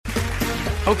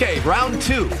Okay, round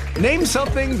two. Name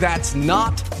something that's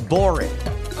not boring.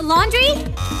 A laundry?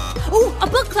 Ooh, a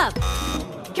book club.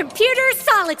 Computer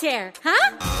solitaire,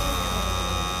 huh?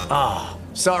 Ah,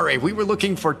 sorry, we were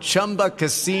looking for Chumba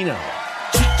Casino.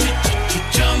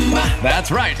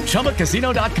 That's right,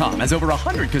 ChumbaCasino.com has over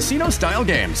 100 casino-style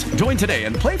games. Join today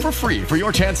and play for free for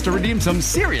your chance to redeem some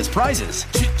serious prizes.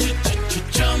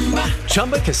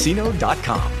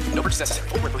 ChumbaCasino.com. No purchase necessary.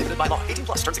 Void where prohibited by law. 18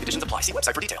 plus. Terms and conditions apply. See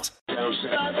website for details.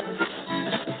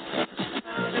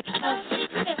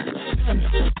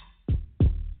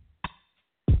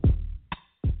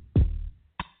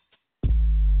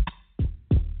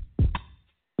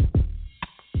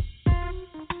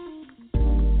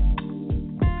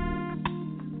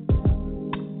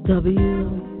 WJBR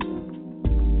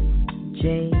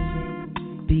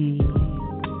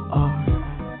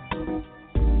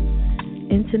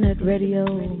Internet radio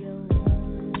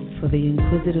for the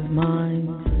inquisitive mind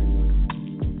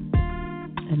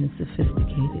and the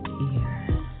sophisticated ear.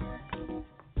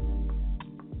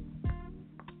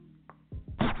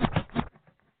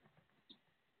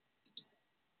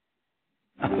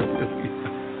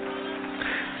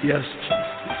 Yes,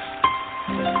 Jesus.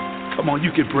 Come on,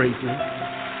 you can praise Him.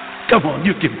 Come on,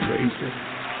 you can praise Him.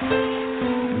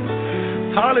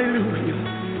 Hallelujah.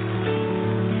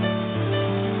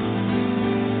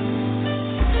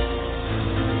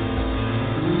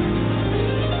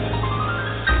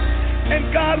 And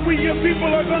God, we, your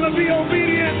people, are going to be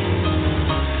obedient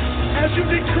as you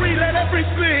decree, let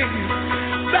everything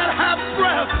that have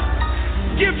breath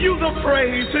give you the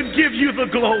praise and give you the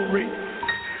glory.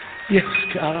 Yes,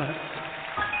 God.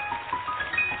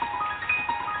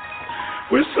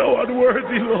 We're so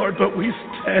unworthy, Lord, but we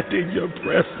stand in your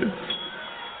presence.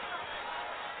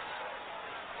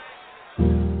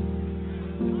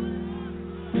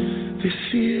 This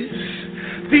is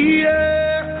the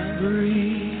air I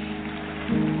breathe.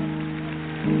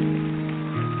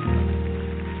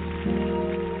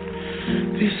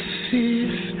 This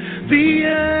is the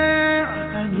air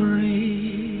I breathe.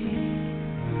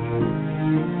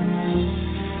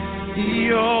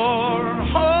 Your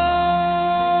holy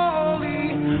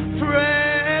presence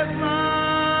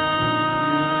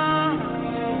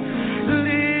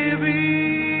living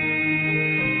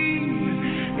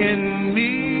in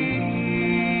me.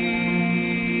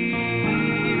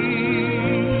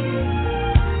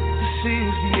 This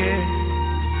is the air.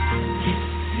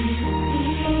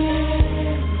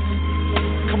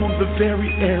 Come on, the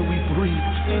very air we breathe.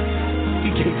 He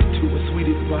gave it to us. We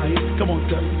didn't buy it. Come on,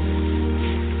 tell us.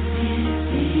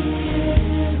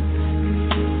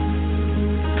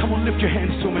 Come on, lift your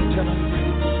hands to him and tell him.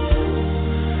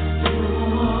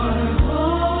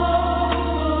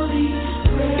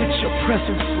 It's your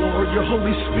presence, Lord, your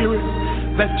Holy Spirit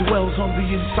that dwells on the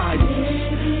inside of us,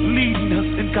 leading us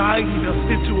and guiding us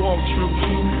into all truth.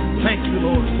 Thank you,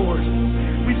 Lord, for it.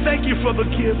 We thank you for the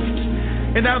gift.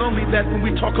 And not only that, when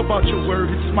we talk about your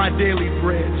word, it's my daily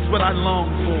bread. It's what I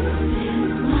long for.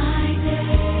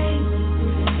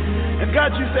 And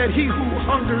God, you said, he who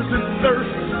hungers and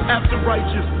thirsts after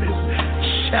righteousness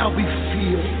shall be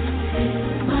filled.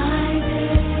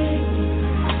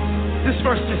 This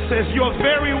verse just says, your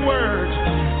very word.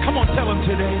 Come on, tell him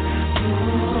today.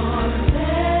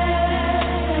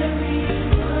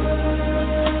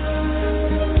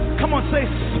 Come on, say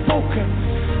spoken.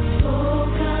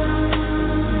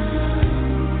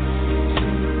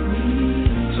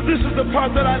 So this is the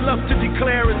part that I love to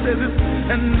declare. It says,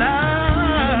 and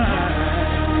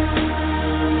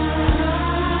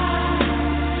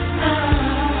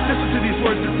listen to these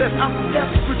words. It says, I'm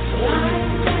desperate for you.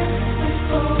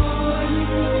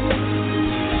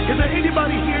 Is there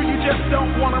anybody here you just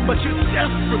don't want him, but you're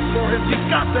desperate for him? You've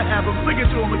got to have him. Sing it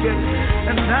to him again.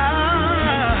 And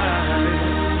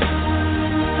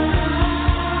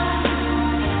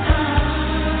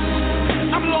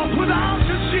I'm lost without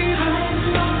you, Jesus.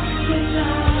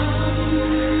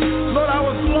 Lord, I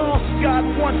was lost, God,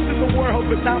 once in the world,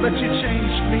 but now that you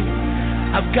changed me,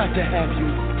 I've got to have you.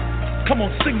 Come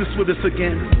on, sing this with us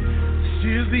again. This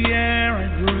is the air I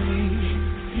breathe.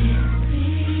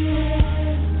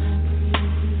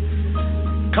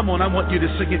 Come on, I want you to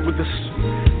sing it with us.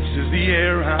 This is the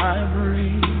air I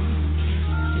breathe.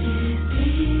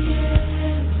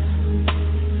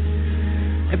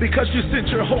 And because you sent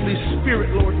your Holy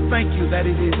Spirit, Lord, thank you that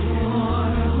it is.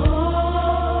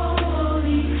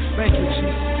 Thank you,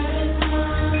 Jesus.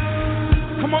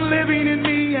 Come on, living in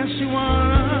me as you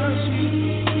was.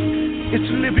 It's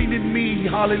living in me,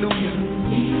 hallelujah.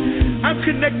 I'm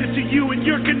connected to you and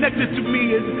you're connected to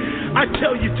me. And I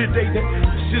tell you today that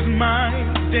this is my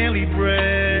daily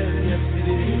bread. Yes, it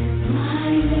is.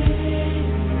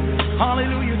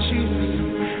 Hallelujah, Jesus.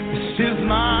 This is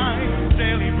my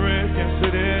daily bread. Yes,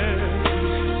 it is.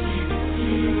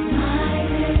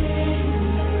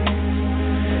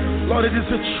 Lord, it is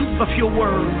the truth of your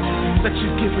word that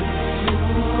you've given us.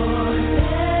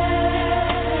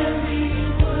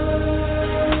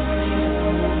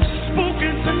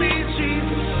 Spoken to me,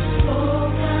 Jesus.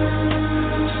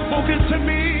 Spoken to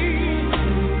me.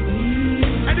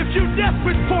 And if you're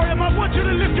desperate for him, I want you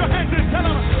to lift your hands and tell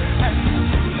him,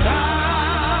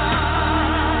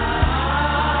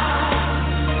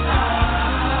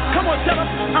 come on, tell him,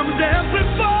 I'm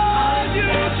desperate for you,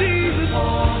 Jesus.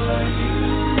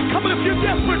 Come on, if you're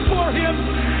desperate for him,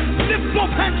 lift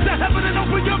both hands to heaven and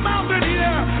open your mouth in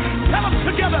here. Tell them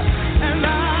together. And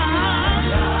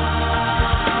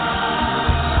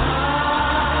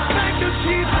thank you,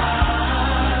 Jesus.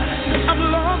 I'm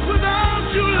lost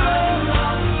without you, Lord.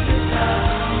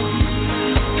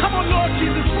 Come on, Lord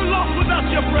Jesus, we're lost without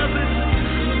your presence.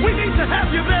 We need to have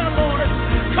you there, Lord.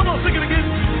 Come on, sing it again.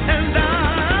 And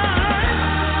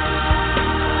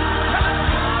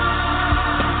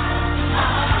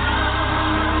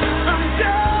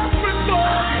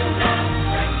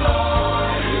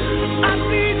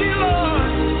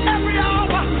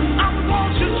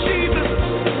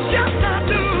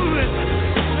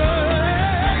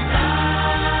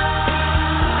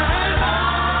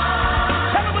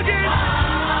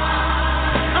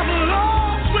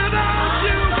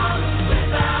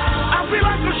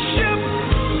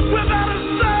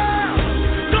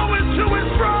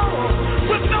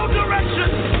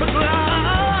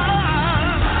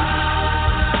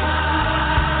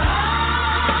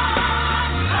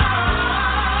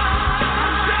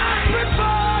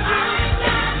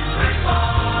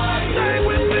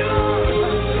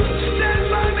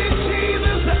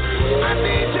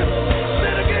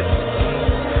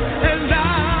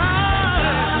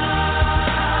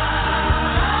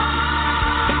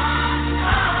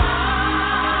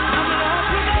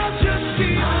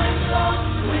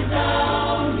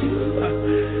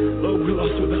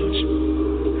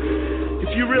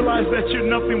that you're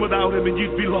nothing without him and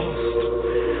you'd be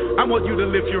lost. I want you to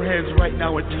lift your hands right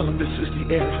now and tell him this is the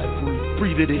air I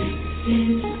breathe. Breathe it in.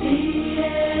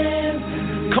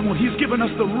 Come on, he's given us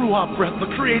the Ruach breath, the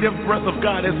creative breath of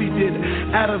God as he did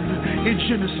Adam in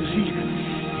Genesis.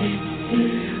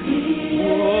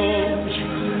 Oh,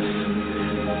 Jesus.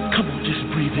 Come on, just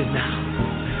breathe in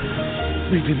now.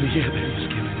 Breathe in the air that he's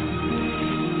given.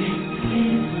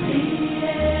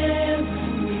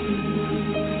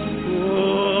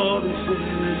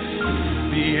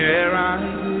 The air I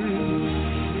breathe.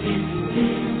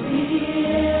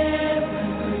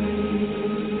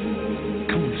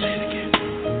 Come on, say it again.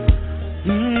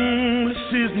 This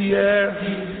is the air.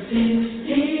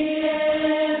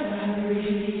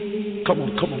 Come on,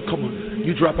 come on, come on.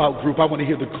 You drop out, group. I want to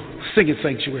hear the singing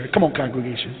sanctuary. Come on,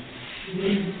 congregation.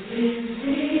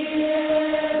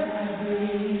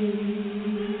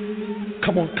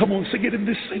 Come on, come on, sing it in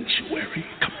this sanctuary.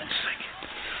 Come on, sing it.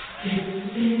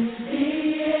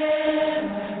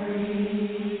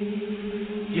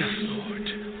 Yes, Lord.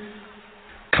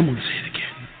 Come on, say it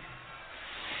again.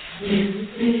 This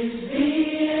is the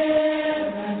air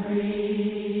I breathe.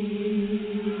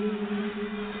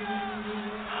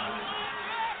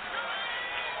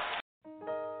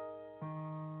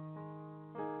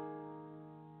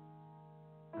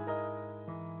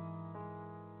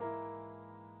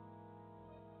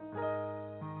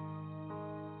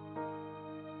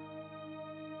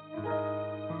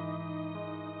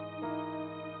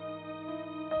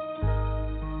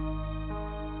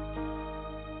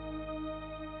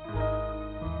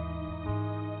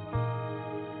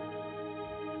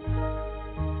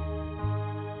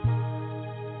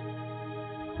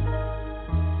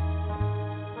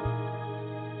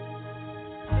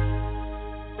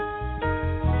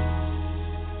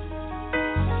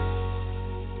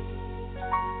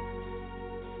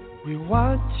 We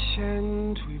watch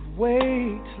and we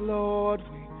wait, Lord,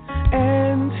 we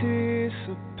anticipate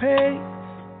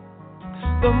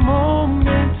the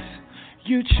moment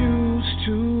you choose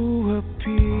to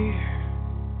appear.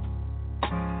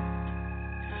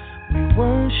 We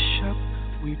worship,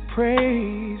 we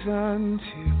praise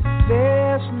until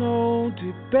there's no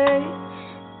debate,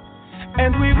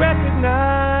 and we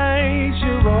recognize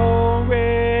you're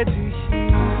already here.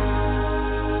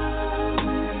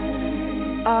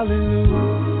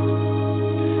 Hallelujah,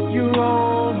 you're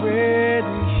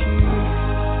already here.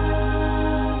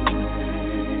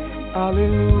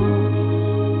 Hallelujah,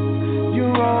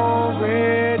 you're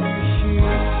already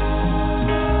here.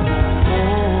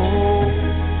 Oh,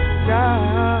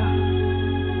 God.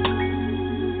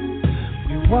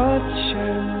 We watch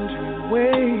and we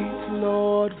wait,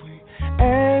 Lord, we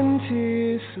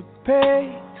anticipate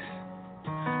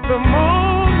the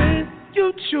moment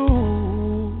you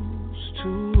choose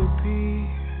to appear.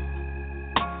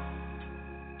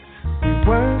 We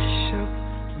worship,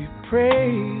 we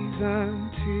praise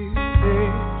until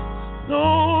there's no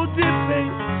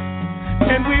debate,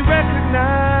 and we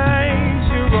recognize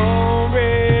you're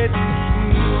already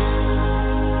here.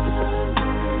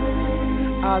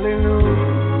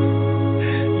 Hallelujah.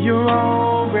 You're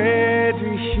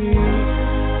already here.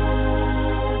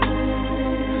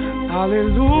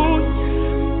 Hallelujah.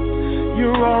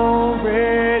 You're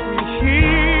already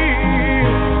here.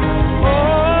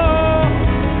 Oh,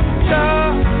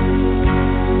 God.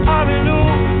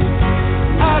 Hallelujah.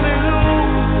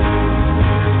 Hallelujah.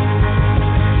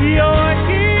 You're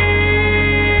here.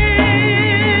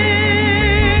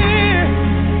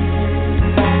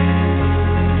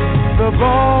 The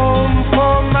balm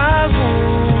for my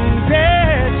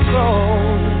wounded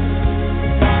soul.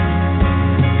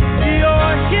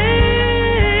 You're here,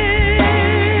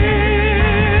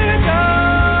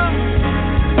 God,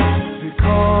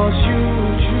 because you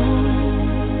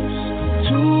choose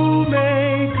to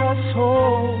make us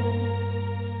whole.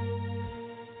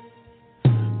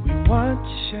 We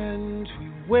watch and we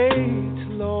wait,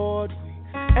 Lord, we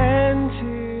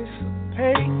anticipate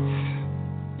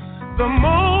the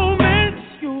moment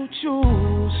you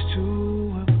choose to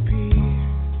appear.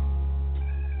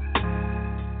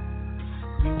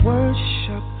 We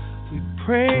worship, we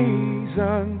praise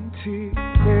until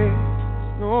there's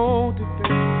no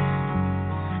debate,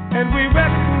 and we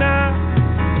recognize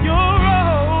you're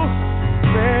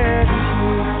already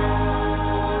here.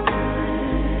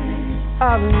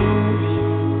 Hallelujah.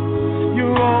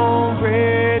 You're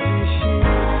already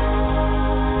here.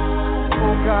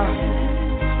 Oh God.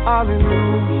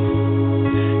 Hallelujah.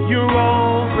 You're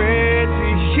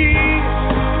already here.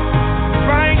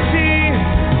 Right here.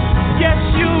 Yes,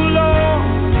 you, Lord.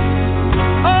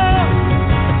 Oh,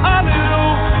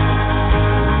 hallelujah.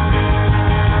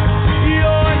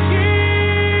 You're here.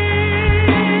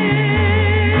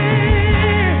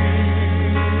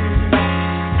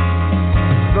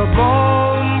 The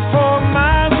balm for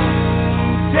my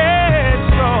wounded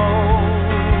soul.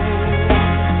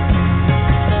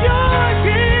 You're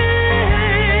here,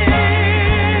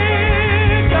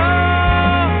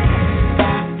 God,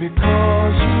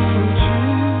 because you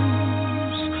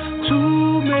choose to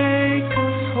make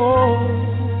us whole.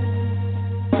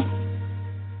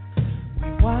 We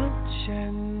watch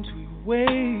and we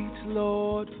wait,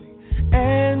 Lord, we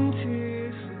anticipate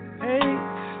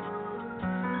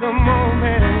the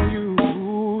moment you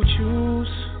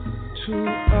choose to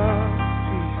appear.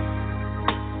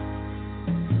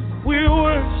 We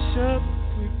worship,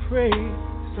 we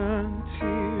praise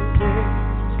until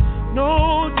there's no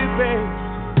debate,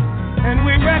 and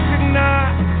we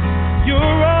recognize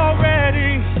you're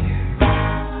already here.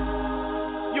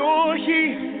 You're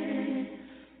here.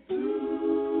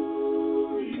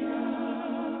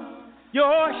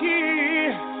 You're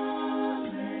here.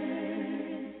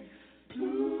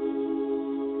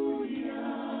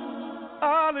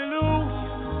 Hallelujah.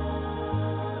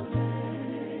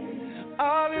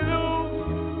 Hallelujah.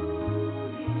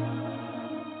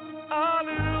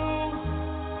 Hallelujah.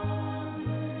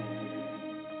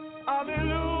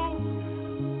 Hallelujah.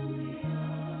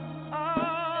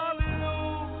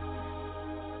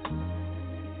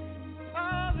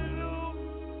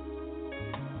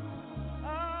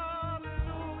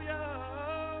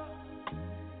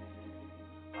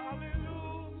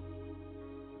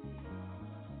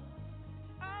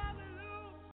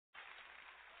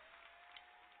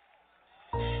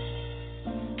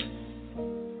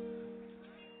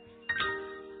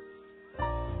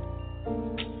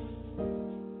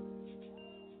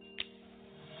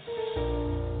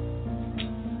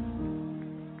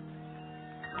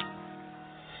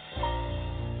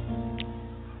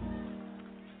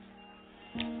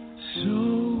 So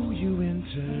you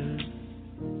entered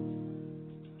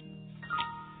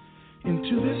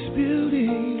into this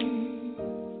building.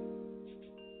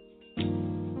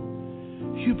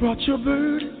 You brought your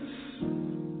burdens,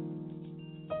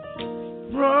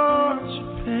 brought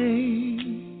your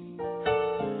pain.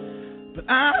 But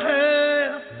I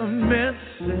have a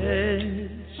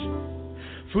message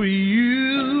for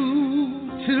you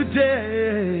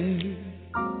today.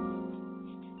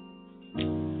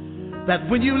 That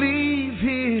when you leave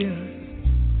here,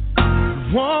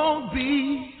 it won't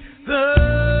be the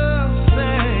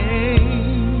same.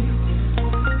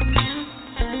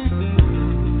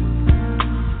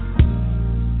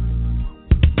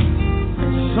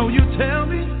 So you tell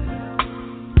me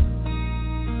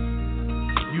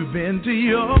you've been to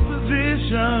your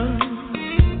position.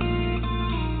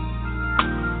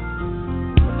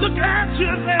 Look at you,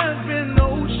 there's been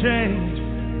no change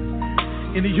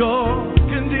in your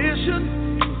condition.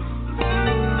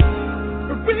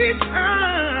 Reach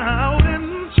out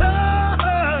and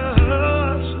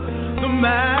touch the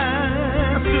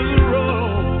Master's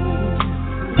robe.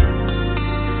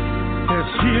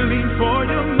 There's healing for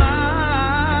your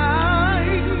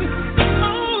mind,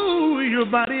 oh, your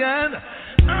body and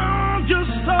your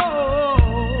soul.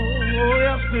 Oh,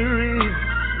 yes, there is.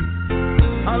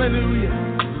 Hallelujah.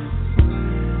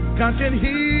 God can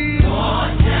heal.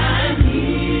 God can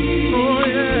heal. Oh,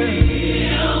 yeah.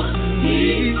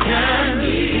 He can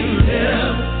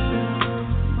heal.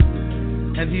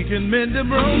 And He can mend the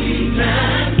broken.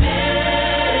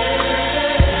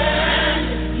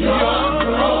 Your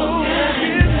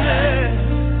brokenness.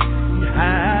 He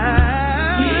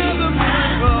has a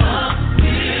miracle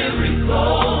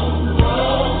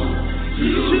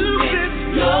to fix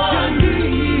your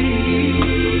need.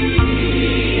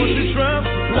 Won't you trust?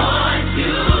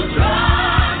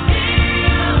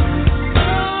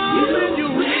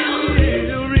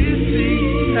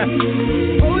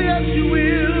 Oh, yes, you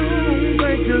will.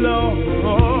 Thank you, Lord.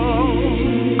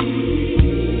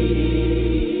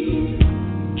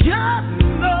 God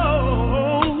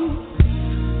knows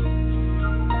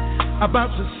about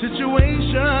the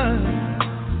situation,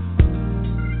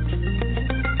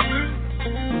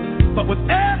 but with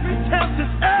every test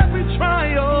and every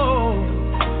trial,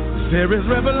 there is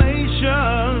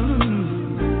revelation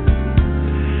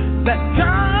that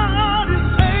God is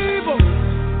able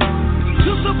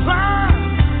to supply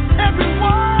every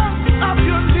one of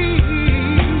your needs.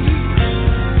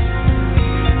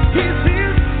 He's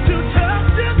here to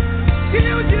touch you,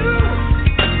 heal you.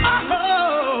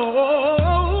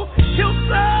 Oh, He'll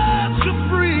set you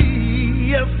free.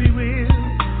 Yes, He will.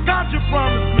 God, you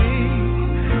promised me.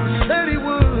 Said He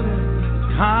would.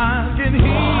 God can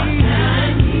heal.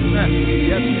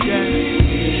 Yes, He can.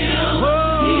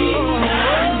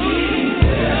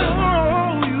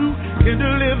 You can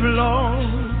deliver, Lord.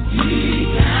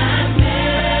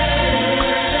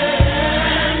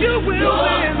 You will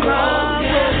win my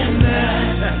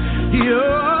brokenness.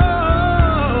 Yeah.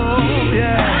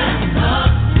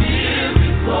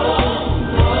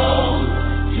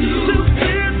 To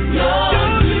fit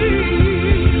your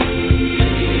needs.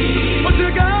 But you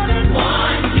got it.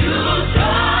 Once you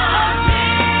trust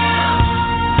Him,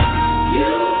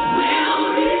 you will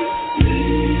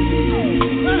receive.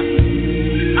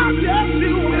 I guess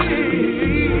you will.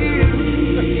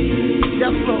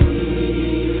 Yes, Lord.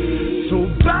 So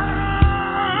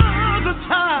by the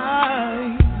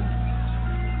time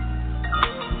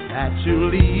that you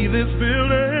leave this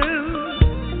building,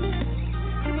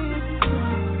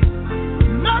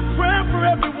 my prayer for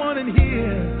everyone in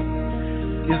here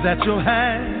is that you'll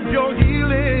have your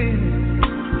healing.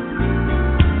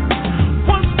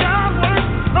 Once God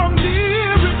works a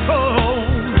miracle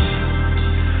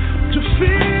to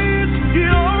fix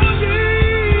your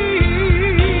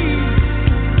needs,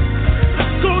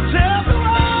 so tell the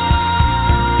world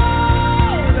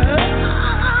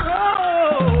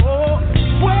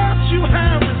what you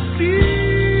have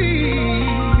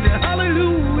received.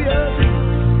 Hallelujah.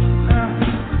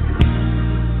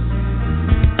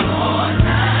 Lord, I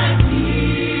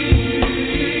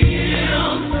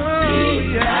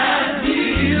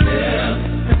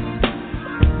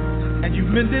and you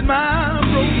mended my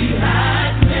broken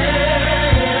heart.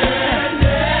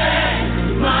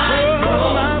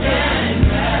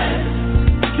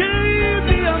 Give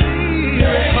me a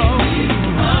miracle.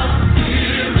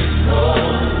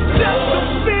 Just to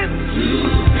fit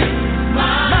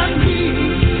my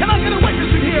needs. Can I get a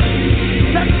witness in here?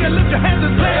 That you can lift your hands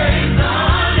and say,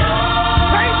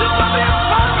 praise Him for the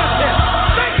infirmity.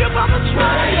 Thank you for the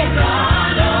trial.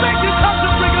 Thank you for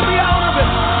bringing me out of it.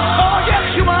 Oh, yes,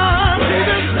 you are,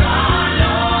 Jesus.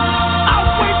 I'll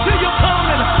wait till you're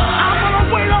coming. I'm going to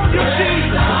wait on you,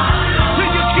 Jesus. Till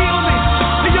you kill me.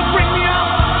 Till you bring me out.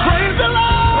 Praise the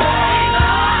Lord.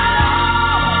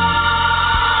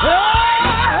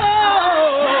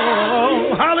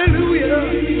 Oh, hallelujah.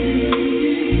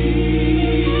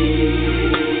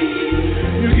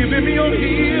 You're giving me your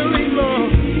healing,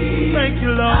 Lord. Thank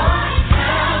you, Lord.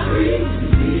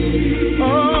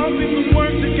 All things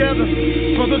work together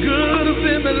for the good of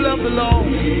them that love the Lord.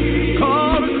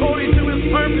 Called according to His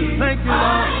purpose. Thank you,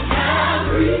 Lord.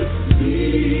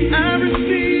 I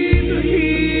receive the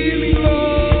healing,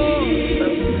 Lord.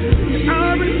 I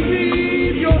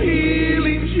receive your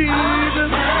healing,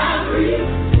 Jesus.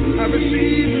 I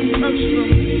receive and touch them.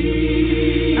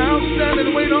 I'll stand and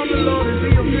wait on the Lord and be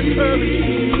of good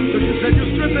courage.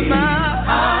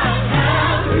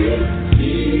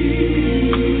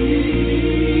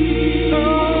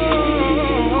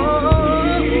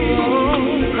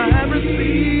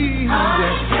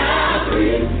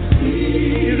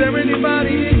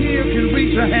 anybody in here can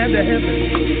reach a hand to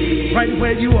heaven, right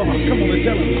where you are, come on and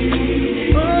tell them.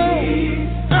 Oh,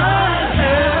 I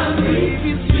have made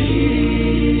you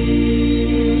sweet.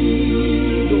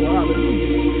 Oh,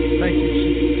 hallelujah. Thank you,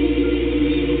 Jesus.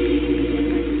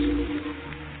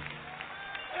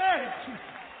 Hey, Jesus.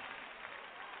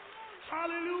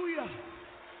 Hallelujah.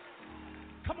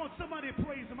 Come on, somebody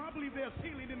praise him. I believe there's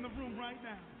healing in the room right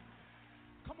now.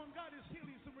 Come on, God is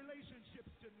healing some relationships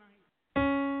tonight.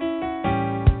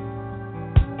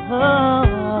 Oh,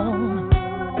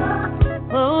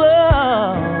 oh, oh, yeah.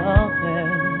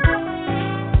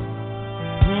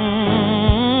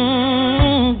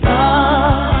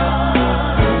 God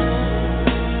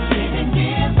didn't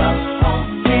give up on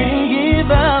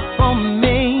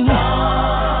me.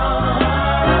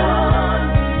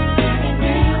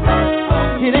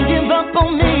 Didn't give up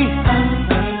on me.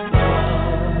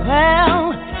 Well,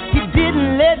 he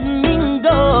didn't let me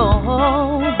go.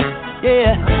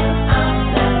 Yeah.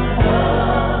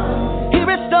 He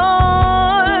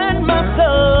restored my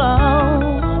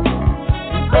soul.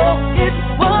 Oh, it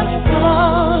was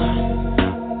God.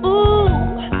 Ooh,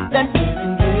 that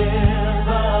didn't give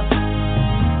up.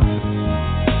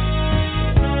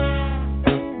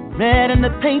 Read in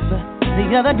the paper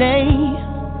the other day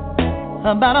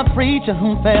about a preacher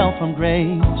who fell from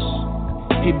grace.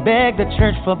 He begged the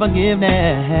church for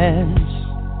forgiveness.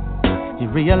 He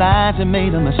realized he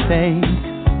made a mistake.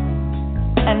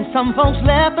 And some folks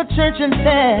left the church and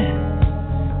said,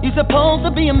 "You're supposed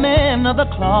to be a man of the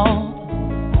cloth."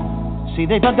 See,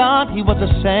 they forgot he was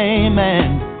the same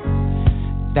man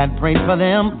that prayed for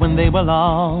them when they were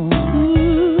lost.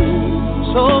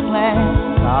 So glad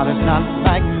God is not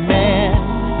like man.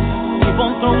 He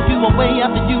won't throw you away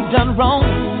after you've done wrong,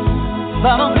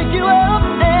 but I'll pick you up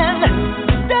and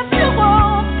dust you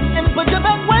off and put you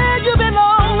back where you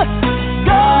belong.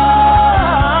 God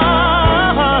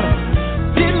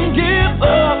didn't give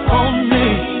up on me.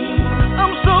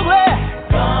 I'm so glad.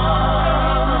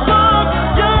 God,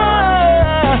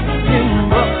 yeah, didn't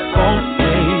give up on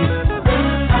me.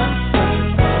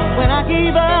 When I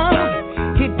gave up,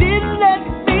 he didn't let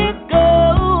me go.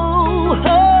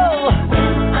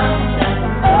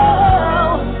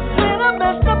 When I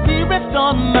messed up, he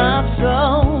restored my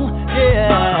soul.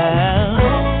 Yeah.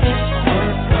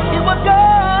 It was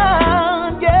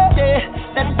God, yeah,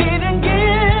 that didn't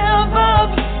give up.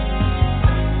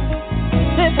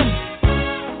 Listen,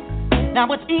 now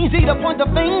it's easy to point the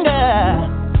finger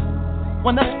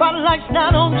when the spotlight's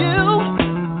not on you.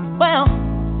 Well,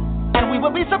 and we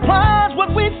will be surprised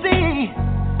what we see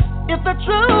if the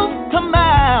truth come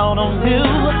out on you.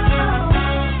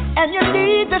 And you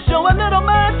need to show a little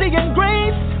mercy and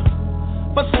grace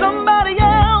for somebody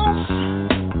else.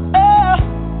 Oh,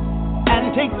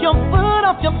 and take your foot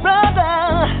off your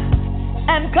brother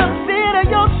and consider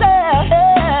yourself.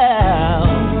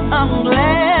 I'm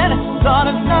glad God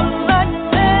is not like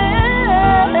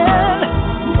man.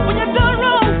 When you're done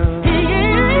wrong, he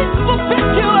will pick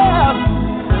you up,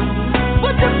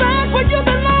 put you back where you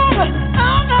belong.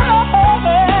 Oh, no,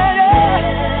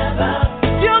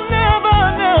 you'll never,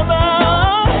 never,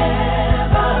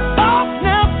 oh,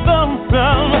 never,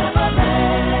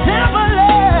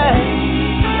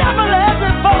 never let me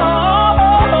fall.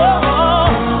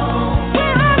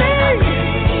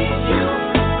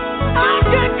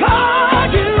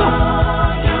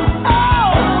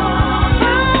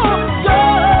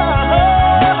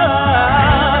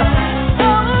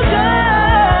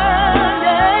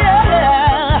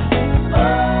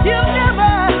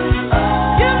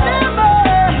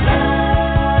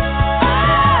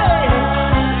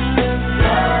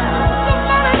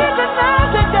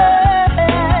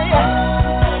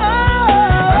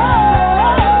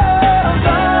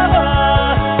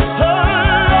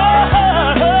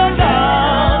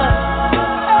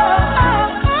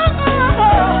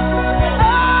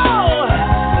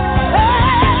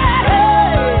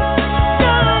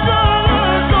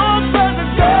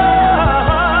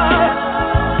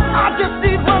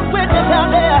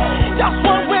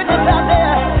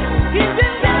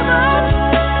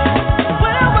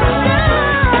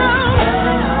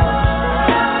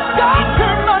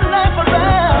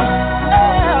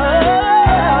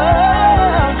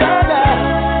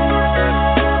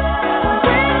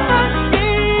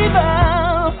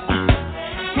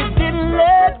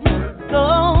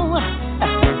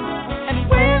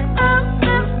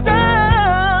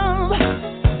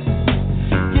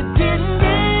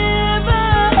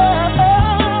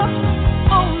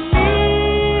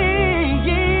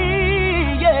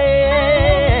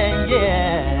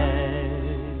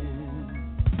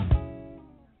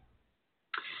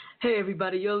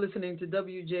 everybody. You're listening to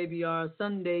WJBR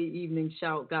Sunday Evening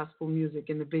Shout Gospel Music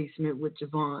in the Basement with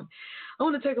JaVonne. I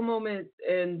want to take a moment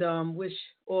and wish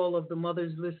all of the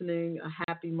mothers listening a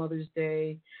happy Mother's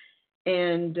Day,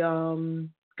 and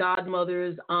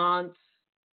godmothers, aunts,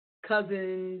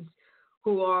 cousins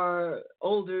who are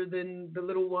older than the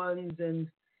little ones and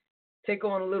take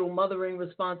on a little mothering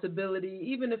responsibility,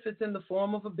 even if it's in the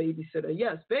form of a babysitter.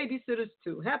 Yes, babysitters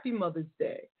too. Happy Mother's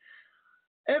Day.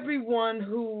 Everyone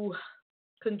who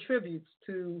contributes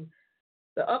to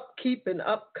the upkeep and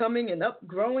upcoming and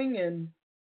upgrowing and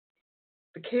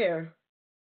the care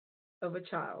of a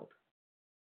child,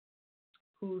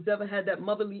 who's ever had that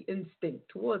motherly instinct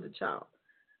towards a child.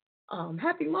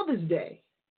 Happy Mother's Day.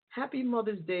 Happy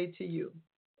Mother's Day to you.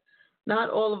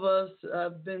 Not all of us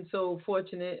have been so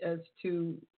fortunate as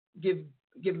to give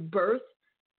birth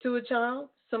to a child.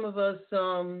 Some of us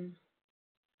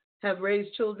have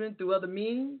raised children through other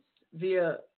means,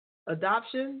 via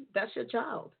adoption, that's your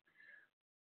child.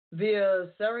 Via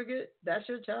surrogate, that's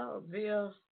your child.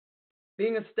 Via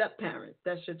being a step-parent,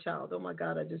 that's your child. Oh, my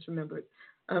God, I just remembered.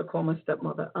 I'll call my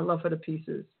stepmother. I love her to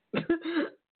pieces.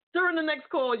 During the next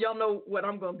call, y'all know what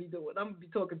I'm going to be doing. I'm going to be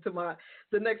talking to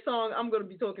the next song, I'm going to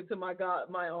be talking to my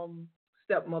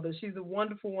stepmother. She's a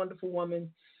wonderful, wonderful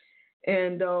woman.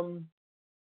 And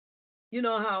you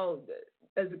know how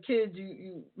as a kid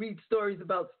you read stories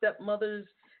about stepmothers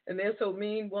and they're so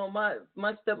mean. Well,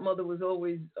 my stepmother was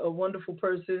always a wonderful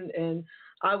person, and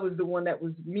I was the one that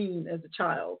was mean as a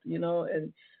child,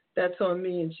 and that's on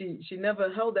me. And she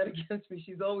never held that against me.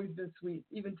 She's always been sweet,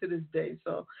 even to this day.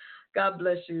 So God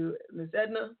bless you, Miss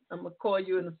Edna. I'm going to call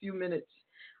you in a few minutes.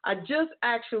 I just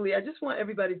want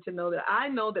everybody to know that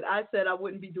I said I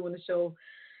wouldn't be doing the show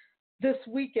this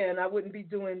weekend. I wouldn't be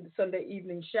doing the Sunday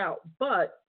Evening Shout.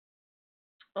 But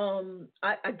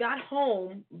I got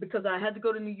home because I had to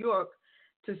go to New York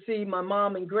to see my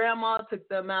mom and grandma. Took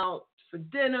them out for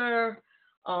dinner,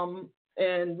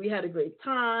 and we had a great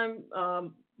time.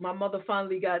 My mother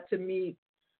finally got to meet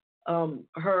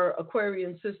her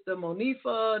Aquarian sister,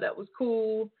 Monifa. That was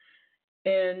cool.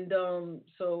 And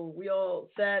so we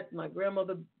all sat. My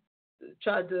grandmother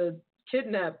tried to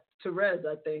kidnap Therese,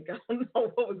 I think. I don't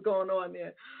know what was going on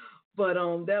there. But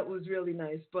that was really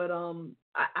nice. But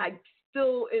I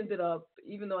still ended up,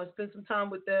 even though I spent some time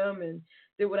with them and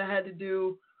did what I had to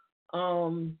do,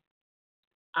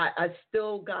 I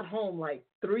still got home like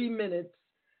 3 minutes,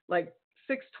 like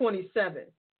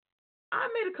 6:27. I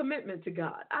made a commitment to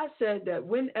God. I said that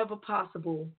whenever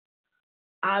possible,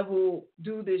 I will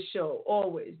do this show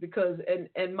always, because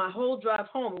and my whole drive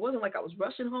home, it wasn't like I was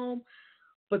rushing home,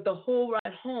 but the whole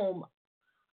ride home,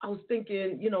 I was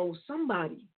thinking,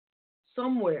 somebody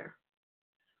somewhere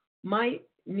might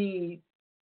need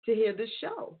to hear this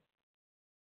show.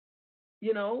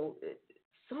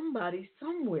 Somebody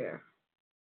somewhere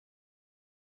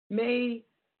may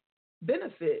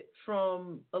benefit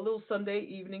from a little Sunday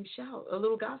evening shout, a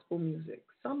little gospel music.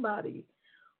 Somebody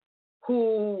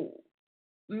who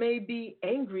may be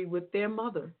angry with their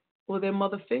mother or their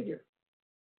mother figure,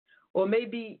 or may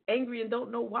be angry and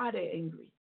don't know why they're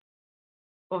angry,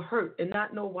 or hurt and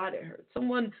not know why they're hurt.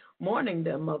 Someone mourning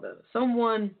their mother,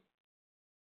 someone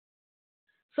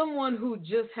who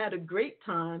just had a great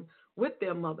time with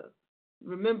their mother,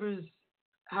 remembers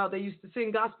how they used to sing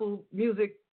gospel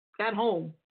music at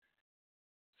home.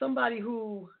 Somebody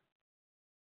who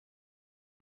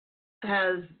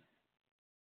has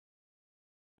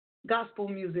gospel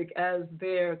music as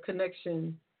their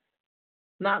connection,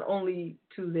 not only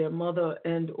to their mother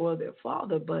and or their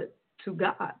father, but to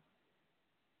God.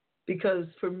 Because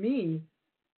for me,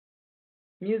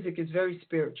 music is very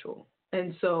spiritual.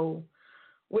 And so,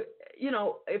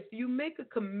 if you make a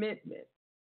commitment,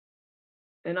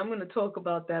 and I'm going to talk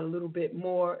about that a little bit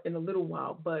more in a little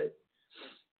while, but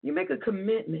you make a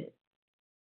commitment,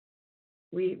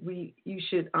 you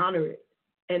should honor it.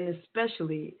 And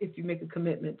especially if you make a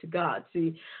commitment to God.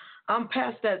 See, I'm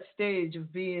past that stage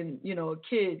of being, a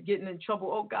kid getting in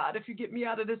trouble. Oh, God, if you get me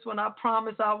out of this one, I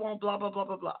promise I won't, blah, blah, blah,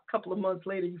 blah, blah. A couple of months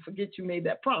later, you forget you made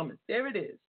that promise. There it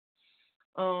is.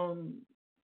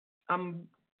 I'm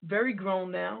very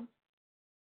grown now.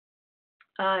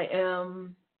 I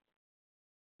am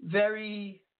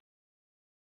very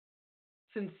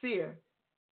sincere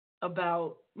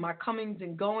about my comings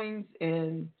and goings,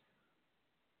 and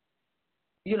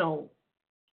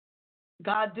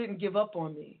God didn't give up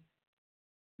on me.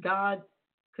 God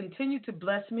continued to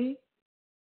bless me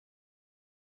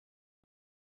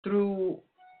through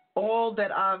all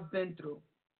that I've been through,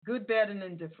 good, bad, and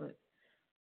indifferent.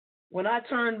 When I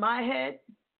turned my head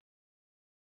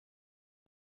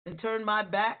and turned my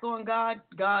back on God,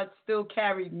 God still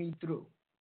carried me through.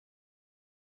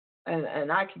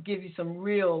 And I could give you some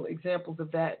real examples of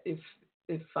that if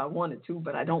I wanted to,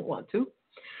 but I don't want to.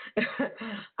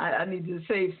 I need to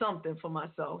save something for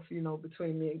myself,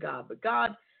 between me and God. But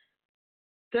God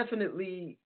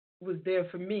definitely was there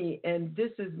for me, and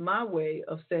this is my way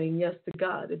of saying yes to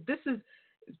God. If this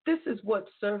is what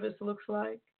service looks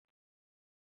like,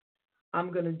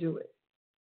 I'm going to do it.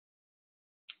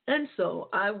 And so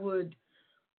I would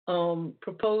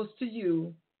propose to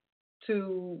you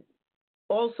to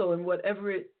also, in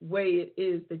whatever way it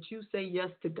is that you say yes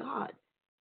to God,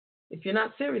 if you're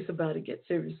not serious about it, get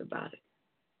serious about it.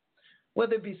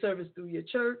 Whether it be service through your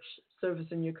church, service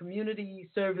in your community,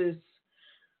 service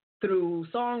through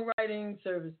songwriting,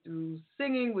 service through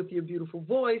singing with your beautiful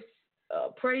voice,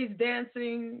 praise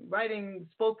dancing, writing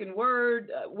spoken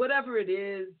word, whatever it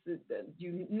is,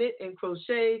 you knit and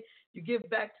crochet, you give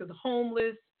back to the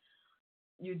homeless,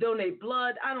 you donate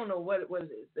blood. I don't know what it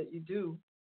is that you do.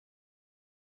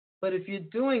 But if you're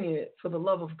doing it for the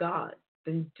love of God,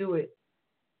 then do it.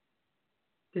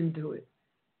 Then do it,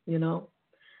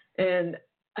 And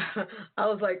I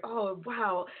was like, oh,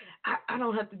 wow, I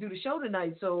don't have to do the show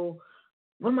tonight. So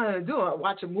what am I going to do? I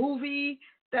watch a movie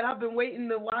that I've been waiting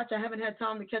to watch. I haven't had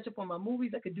time to catch up on my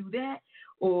movies. I could do that.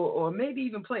 Or maybe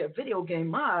even play a video game.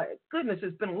 My goodness,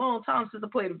 it's been a long time since I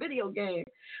played a video game.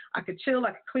 I could chill.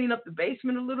 I could clean up the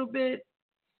basement a little bit.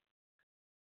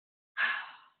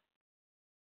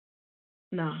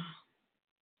 Nah,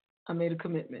 I made a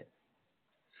commitment.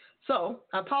 So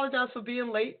I apologize for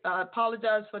being late. I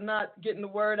apologize for not getting the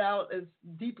word out as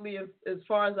deeply as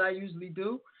far as I usually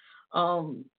do.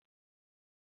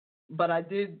 But I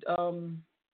did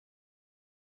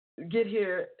get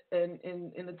here in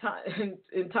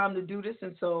time to do this,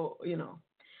 and so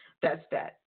that's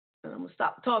that. And I'm gonna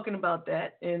stop talking about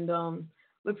that. And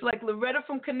looks like Loretta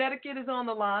from Connecticut is on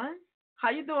the line.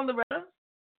 How you doing, Loretta?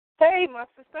 Hey, my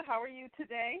sister, how are you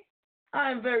today?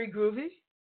 I'm very groovy.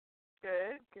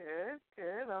 Good.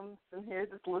 I'm sitting here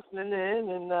just listening in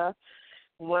and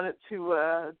wanted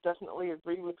to definitely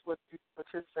agree with what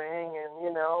you're saying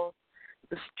and,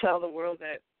 just tell the world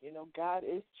that, God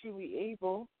is truly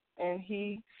able and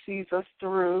he sees us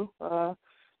through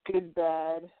good,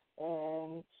 bad,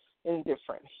 and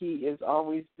indifferent. He is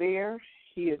always there.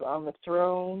 He is on the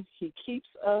throne. He keeps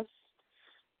us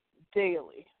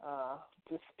daily.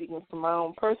 Just speaking from my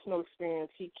own personal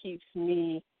experience, he keeps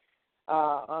me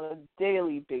on a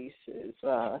daily basis,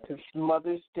 because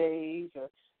Mother's Days are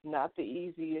not the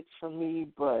easiest for me,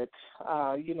 but,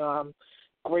 I'm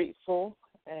grateful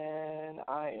and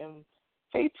I am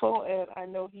faithful, and I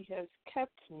know he has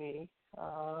kept me,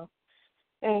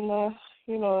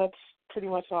 that's pretty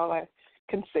much all I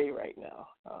can say right now,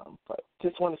 but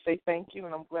just want to say thank you,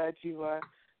 and I'm glad you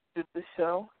did the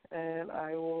show, and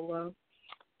I will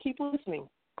keep listening.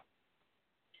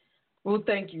 Well,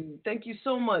 thank you. Thank you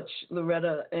so much,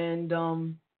 Loretta. And,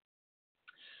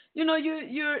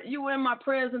 you were in my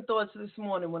prayers and thoughts this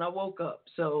morning when I woke up.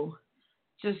 So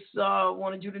just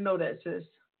wanted you to know that, sis.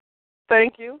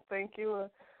 Thank you.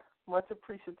 Much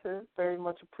appreciative, very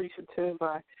much appreciative.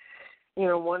 I,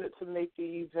 wanted to make the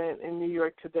event in New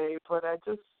York today, but I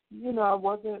just, I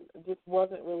wasn't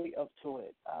really up to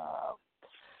it.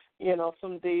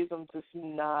 Some days I'm just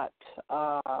not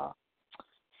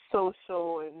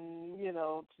social and,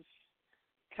 just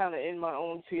kind of in my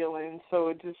own feelings. So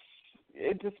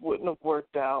it just wouldn't have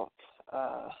worked out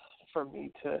for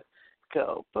me to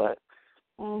go. But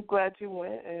I'm glad you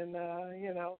went, and,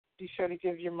 be sure to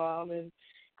give your mom and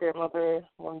grandmother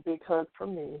one big hug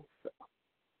from me. So.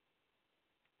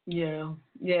 Yeah.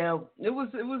 It was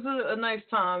a nice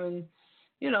time, and,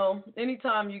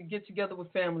 anytime you get together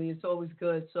with family, it's always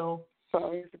good. So it's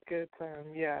always a good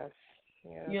time, yes.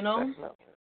 Definitely.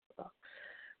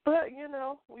 But,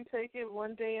 we take it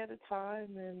one day at a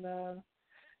time, and,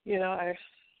 I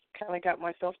kind of got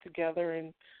myself together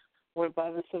and went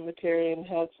by the cemetery and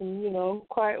had some,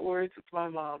 quiet words with my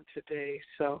mom today.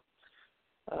 So,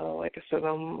 like I said,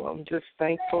 I'm just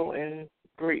thankful and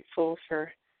grateful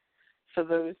for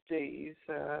those days,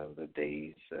 the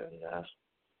days, and,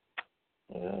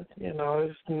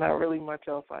 there's not really much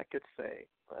else I could say,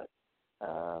 but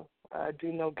I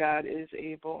do know God is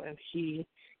able, and he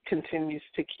continues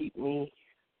to keep me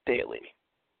daily.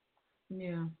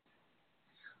 Yeah.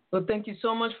 Well, thank you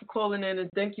so much for calling in, and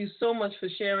thank you so much for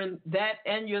sharing that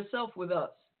and yourself with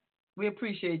us. We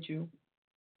appreciate you.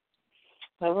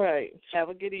 All right. Have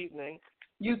a good evening.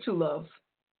 You too, love.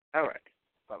 All right.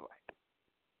 Bye-bye.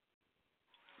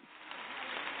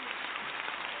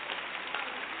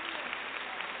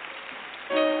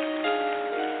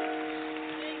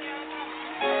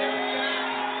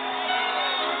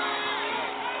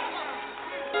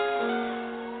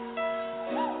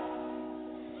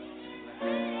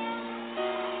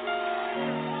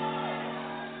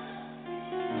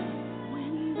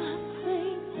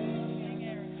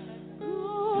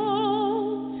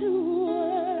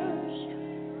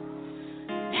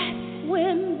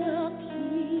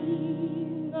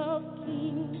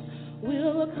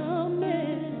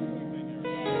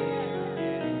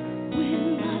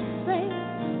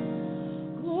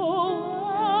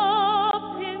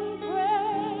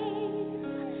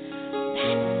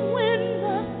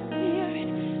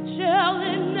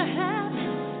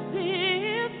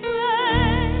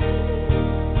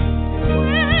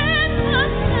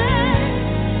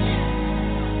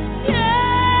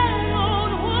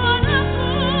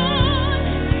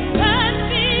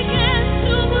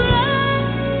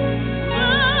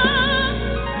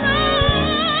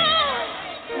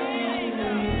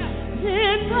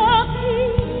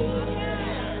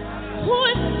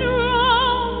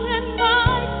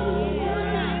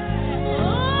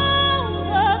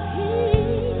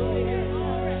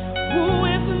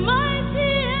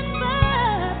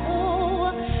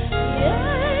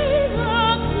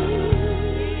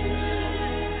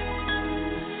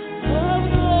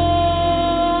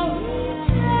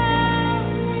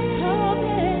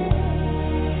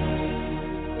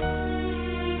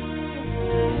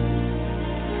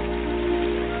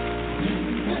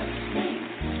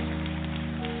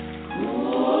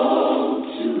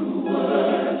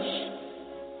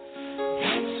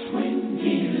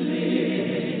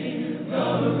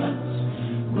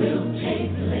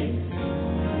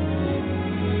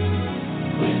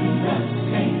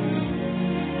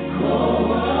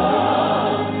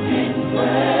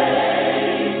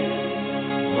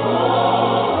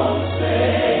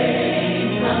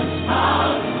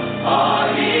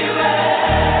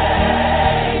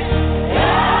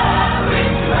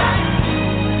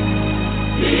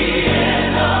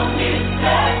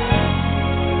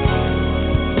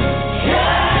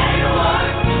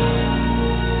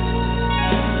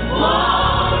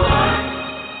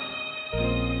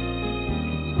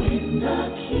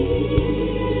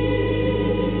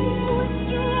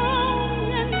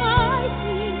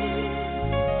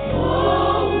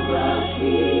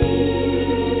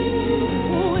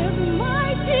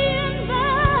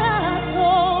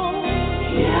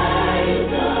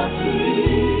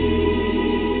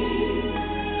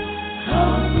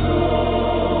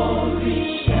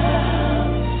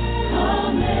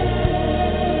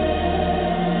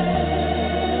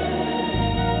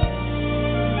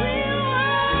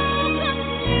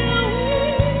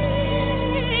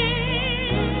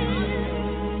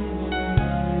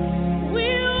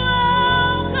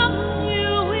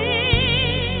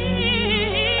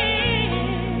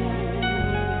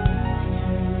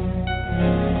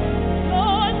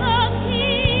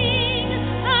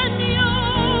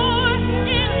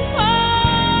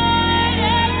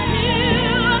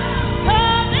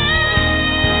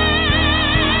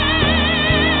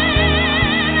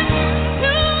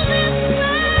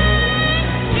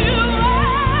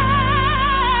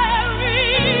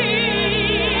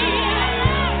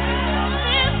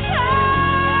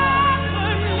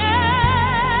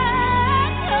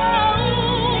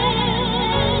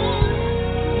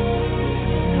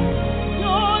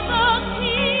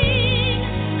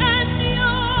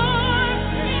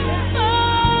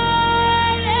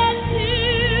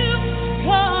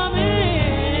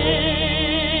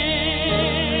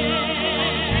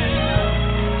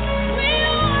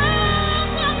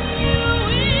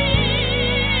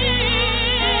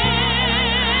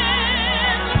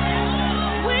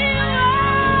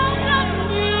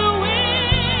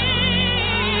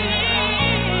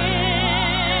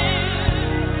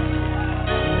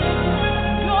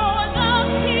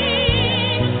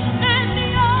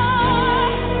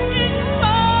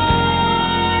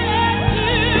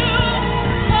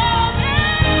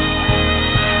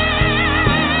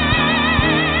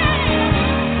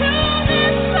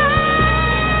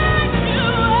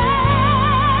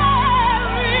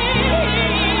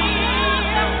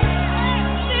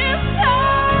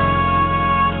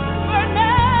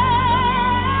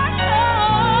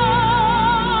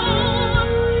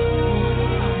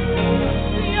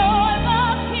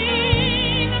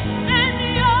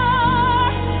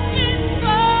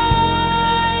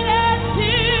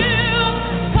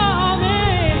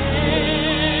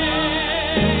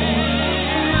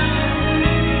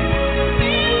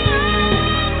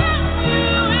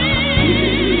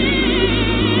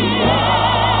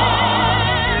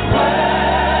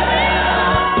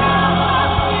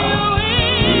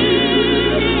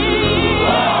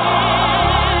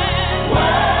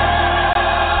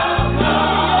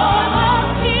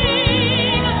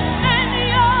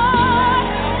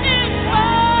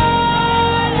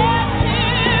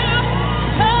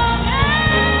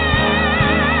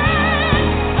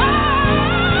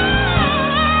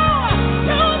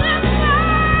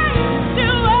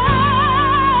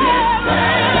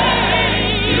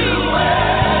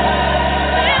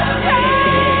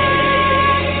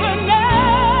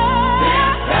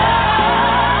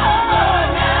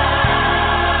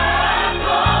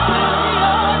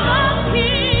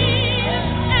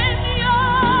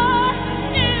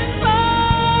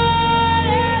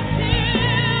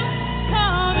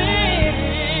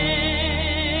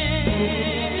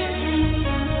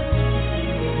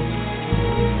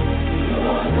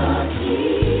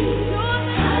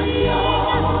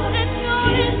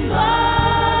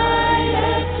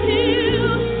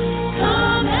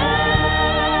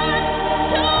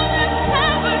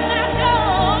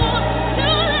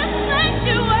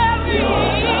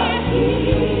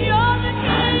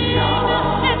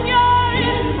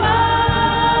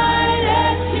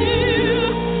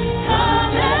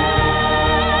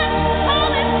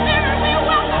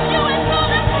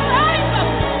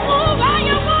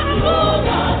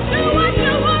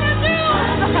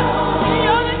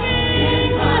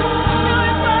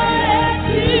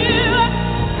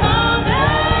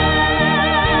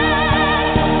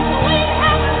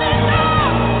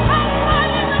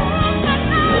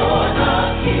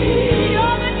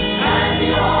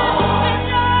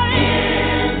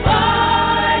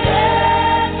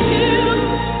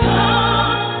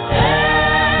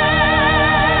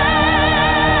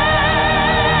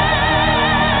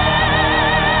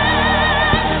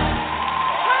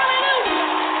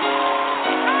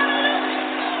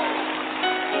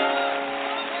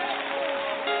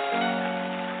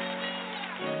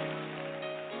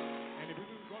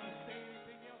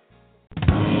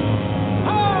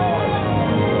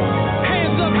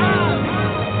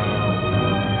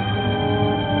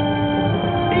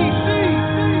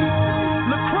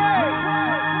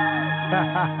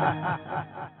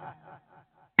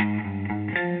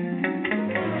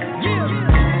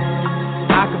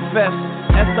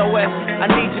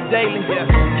 Yeah,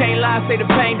 can't lie, say the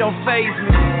pain don't faze me.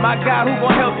 My God, who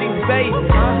gon' help these babies?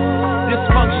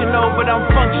 Dysfunctional, but I'm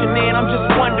functioning. I'm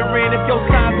just wondering if your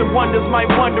signs and wonders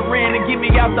might wander in and get me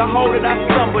out the hole that I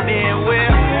stumbled in.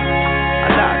 Well, I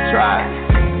know I tried,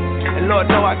 and Lord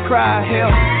know I cried.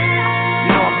 Help,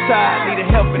 you know I'm tired, need a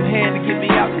helping hand to get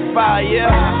me out the fire. Yeah.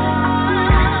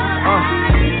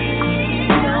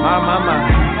 My.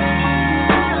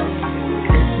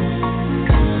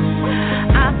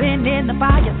 I've been in the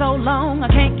fire so long, I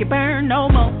can't get burned no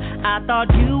more. I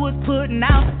thought you was putting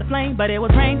out the flame, but it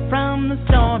was rain from the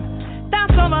storm.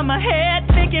 Thoughts over my head,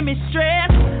 making me stress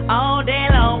all day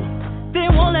long. They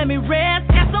won't let me rest,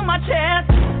 that's on my chest.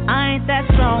 I ain't that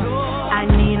strong. I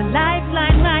need a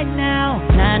lifeline right now.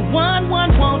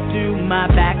 911 won't do, my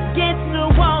back against the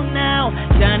wall now.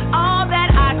 Done all that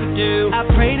I could do. I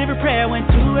prayed every prayer, went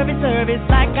to every service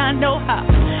like I know how.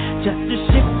 Just a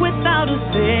ship without a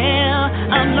sail,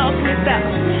 I'm lost without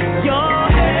your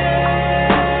help.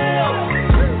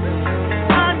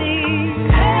 I need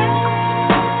help.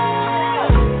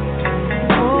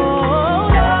 Oh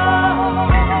Lord,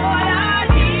 I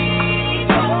need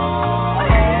your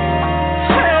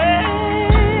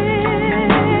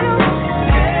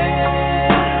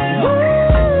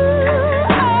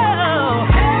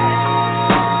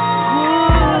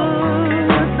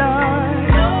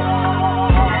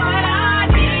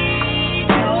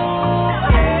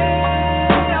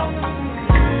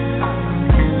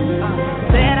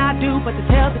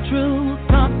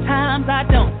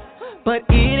But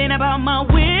it ain't about my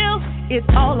will, it's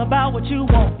all about what you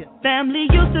want. Family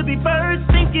used to be first,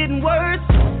 things getting worse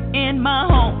in my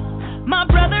home. My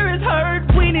brother is hurt,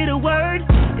 we need a word,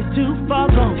 it's too far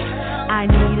gone. I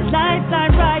need a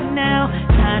lifeline right now,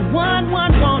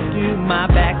 911 won't do, my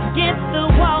back against the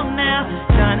wall now.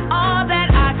 Done all that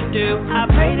I could do, I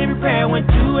prayed every prayer, went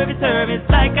to every service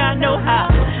like I know how.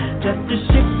 Just a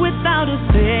ship without a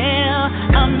sail,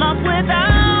 I'm lost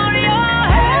without your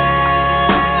help.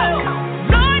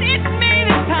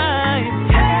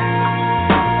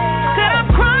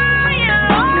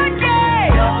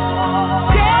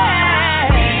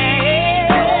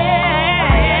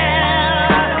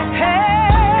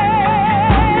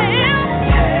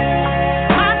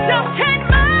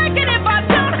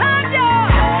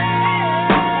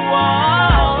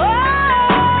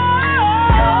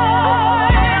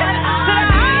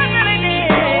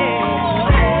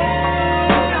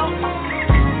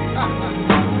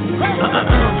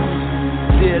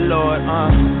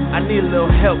 I need a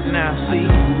little help now, see.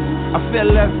 I feel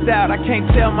left out, I can't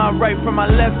tell my right from my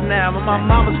left now. My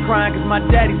mama's crying cause my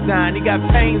daddy's dying. He got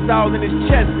pains all in his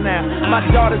chest now. My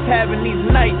daughter's having these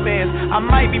nightmares. I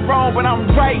might be wrong, but I'm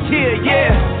right here,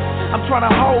 yeah. I'm trying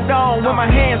to hold on when my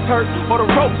hands hurt or the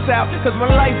ropes out. Cause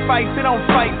when life fights, it don't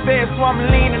fight fair. So I'm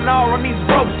leaning all on these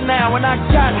ropes now. And I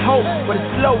got hope, but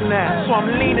it's slow now. So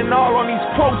I'm leaning all on these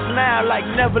quotes now. Like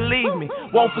never leave me,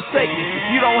 won't forsake me.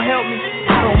 If you don't help me,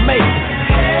 I don't make it.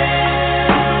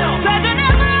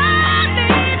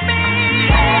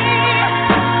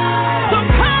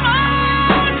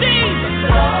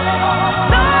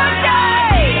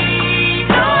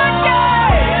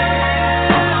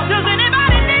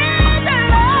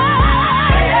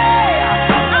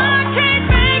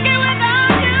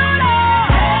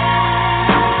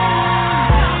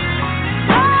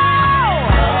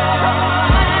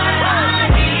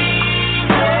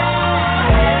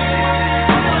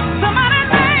 Somebody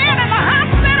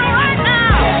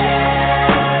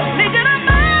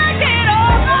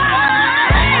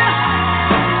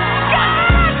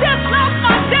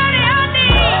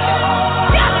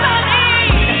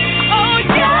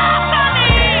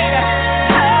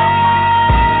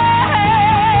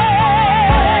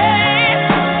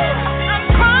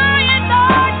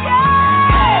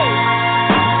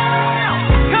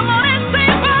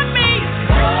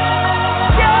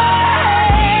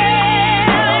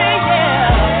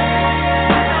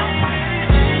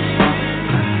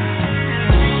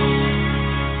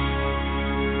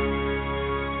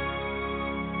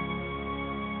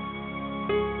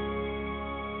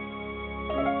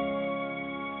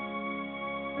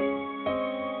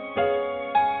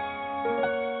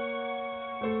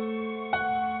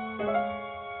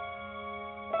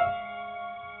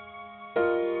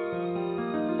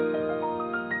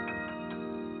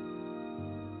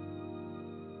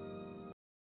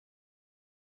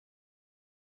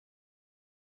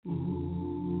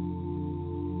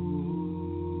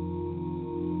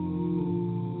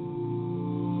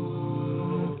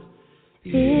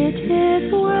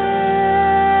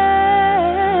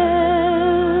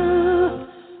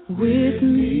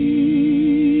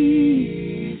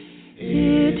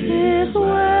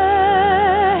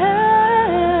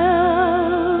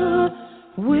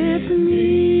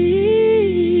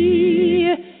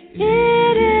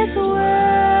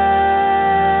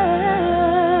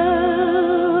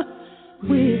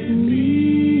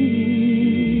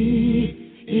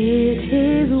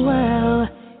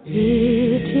It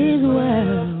is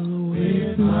well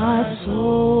with my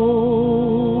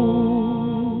soul.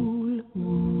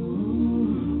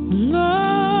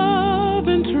 Love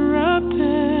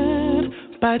interrupted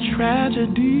by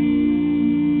tragedy.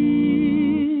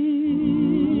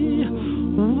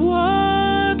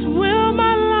 What will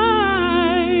my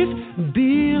life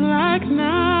be like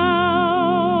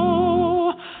now?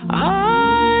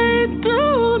 I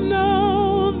do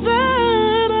know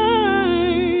that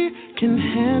I can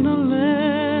handle it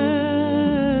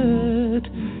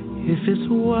if it's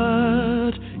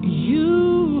what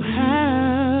you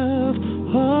have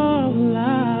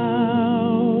allowed.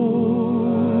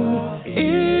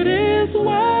 It is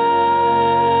well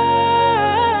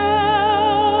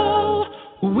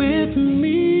with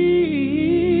me.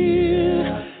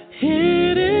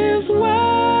 It is well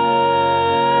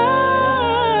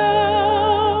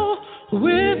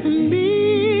with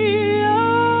me.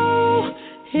 Oh,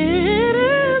 it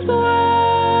is well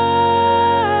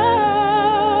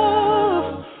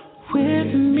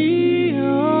with me.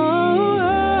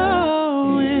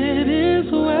 Oh, it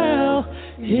is well.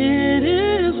 It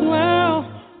is well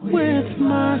with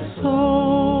my soul.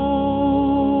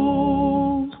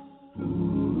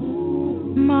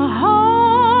 My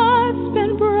heart's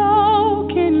been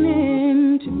broken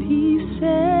into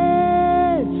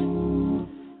pieces,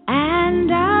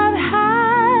 and I've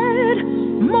had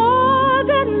more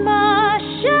than my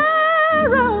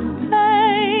share of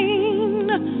pain.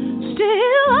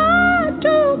 Still, I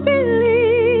do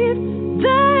believe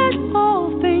that all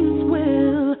things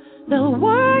they'll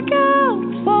work out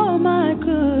for my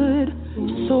good.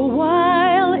 So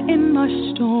while in my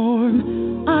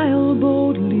storm, I'll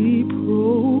boldly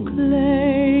proclaim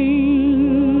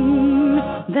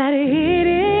that it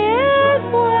is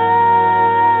well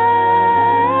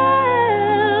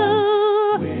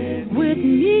with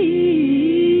me.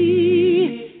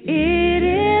 It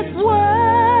is well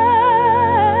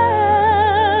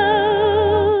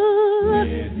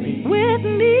with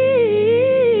me.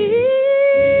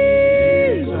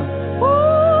 Oh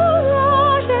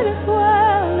Lord, it is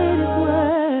well, it is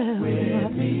well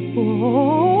with me.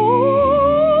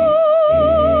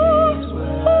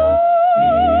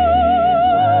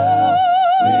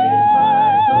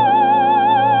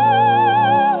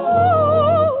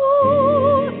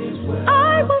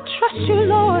 I will trust you,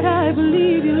 Lord. I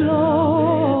believe you,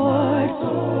 Lord.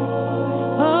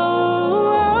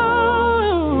 Oh,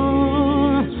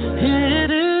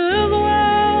 it is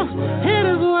well. It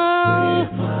is well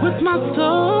with my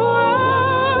soul.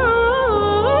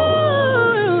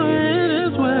 It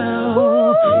is well.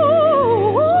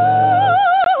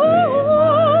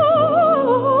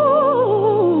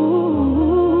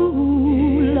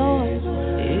 Lord,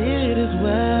 it is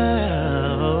well.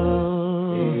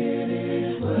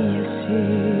 Yes,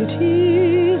 it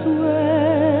is well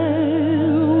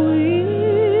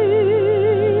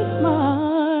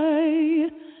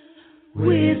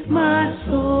with my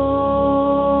soul,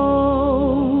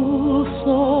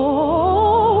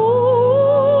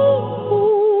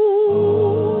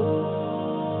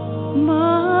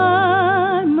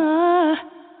 my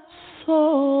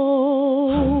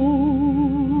soul.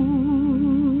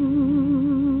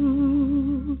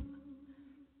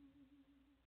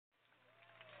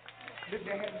 Lift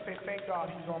your hand and say, thank God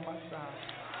he's on my side.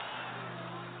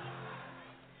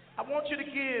 I want you to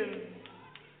give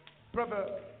Brother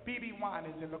B.B.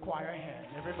 Winans in the choir a hand,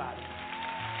 everybody.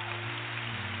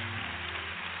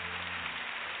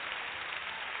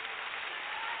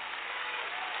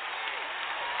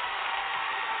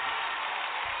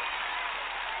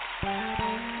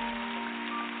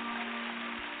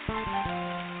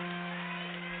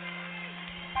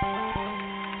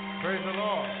 Praise the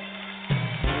Lord.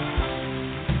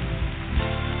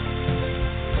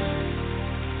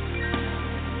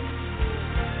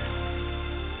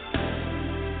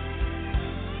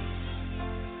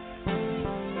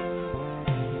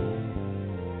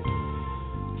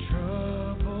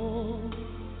 Troubles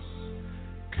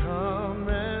come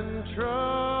and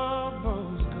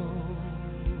troubles go.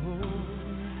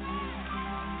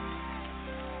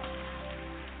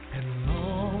 And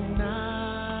long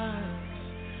nights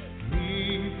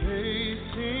leave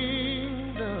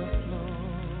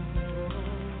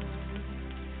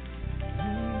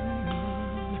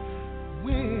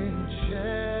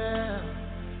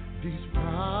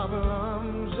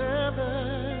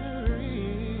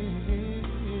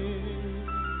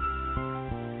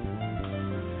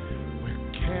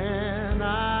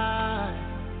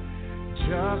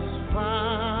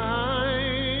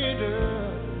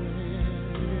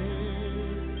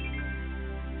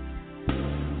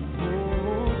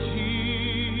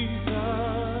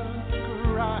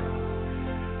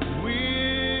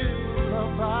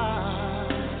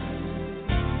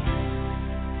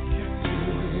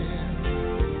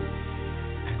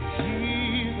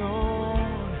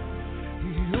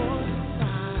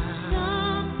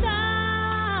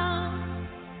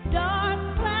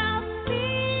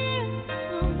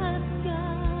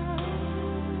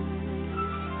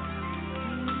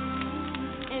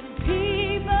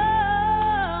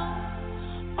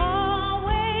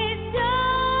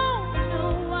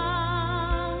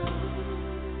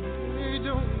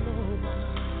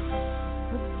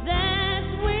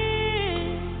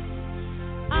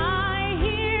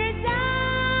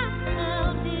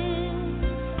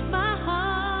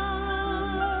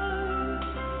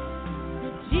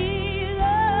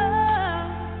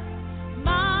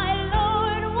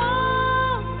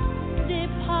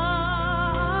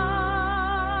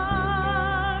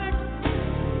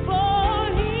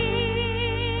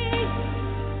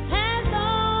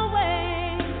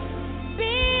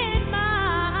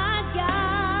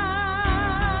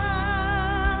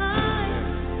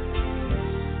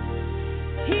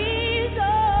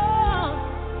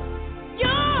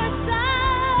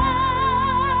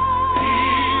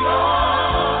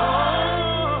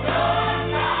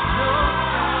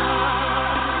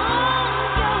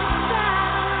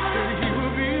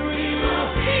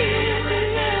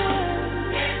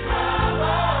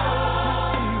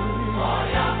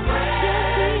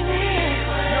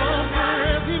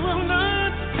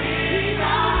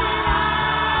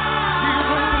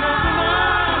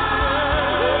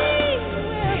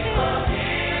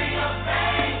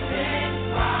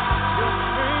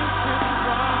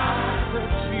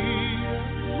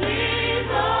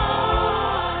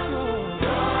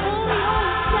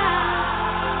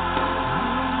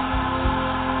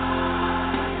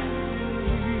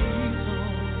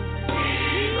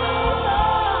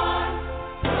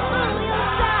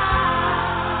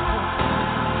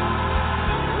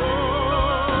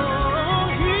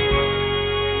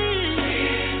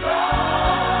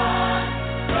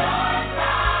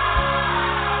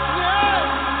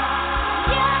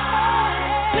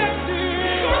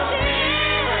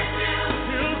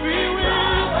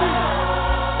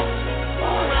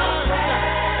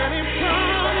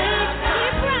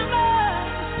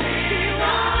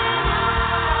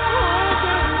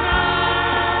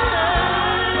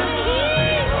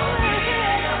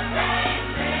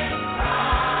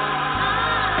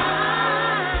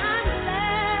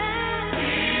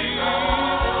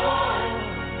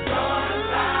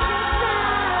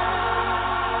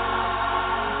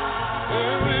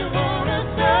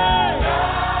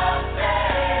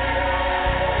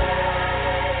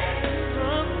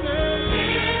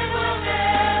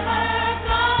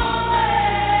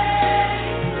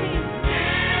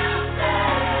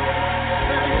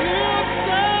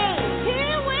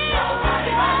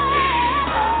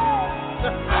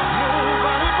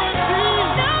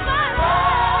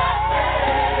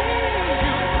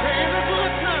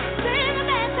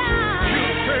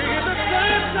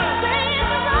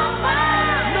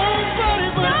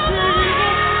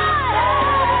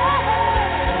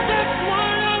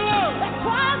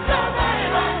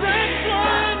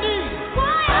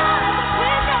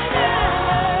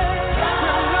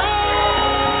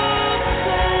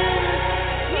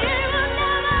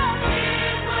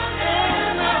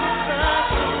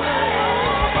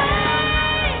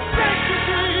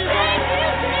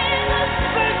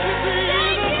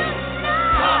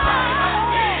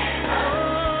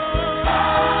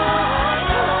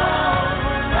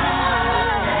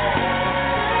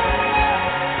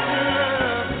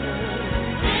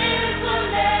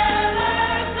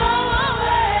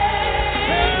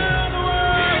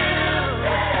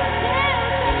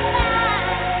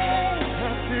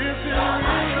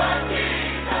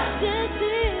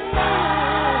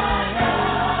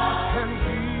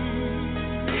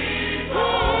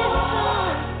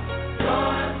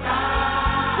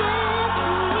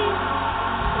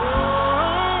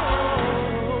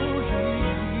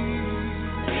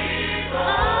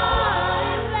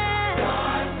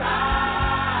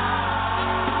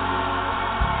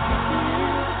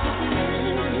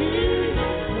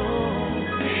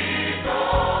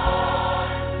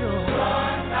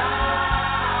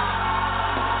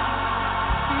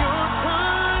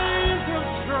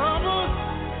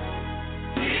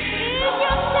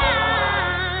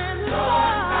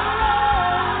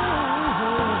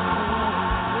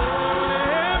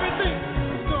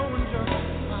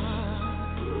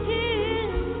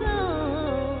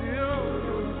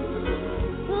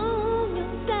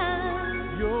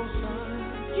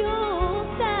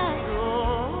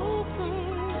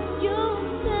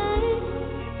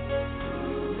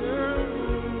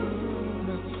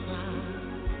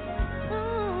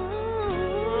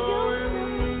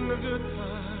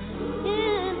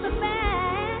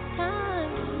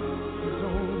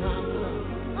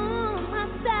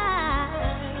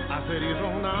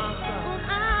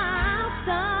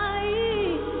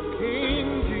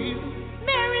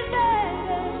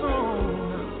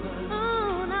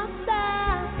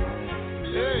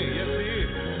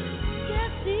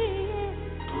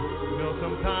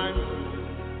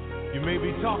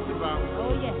talked about.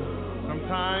 Oh, yes.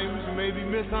 Sometimes you may be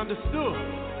misunderstood.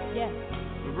 Yes.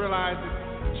 But realize that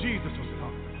Jesus was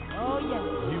talking about. Oh, yes.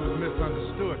 He was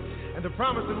misunderstood. And the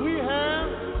promise that we have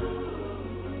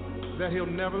is that he'll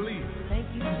never leave. Thank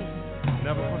you, Jesus.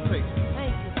 Never forsake you.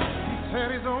 Thank you. He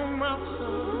said he's on my side.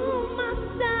 On my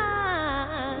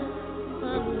side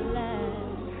of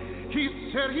life. He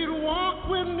said he'd walk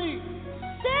with me.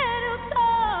 Said he'll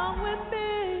talk with me.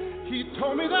 He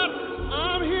told me that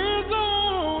I'm his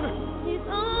own. He's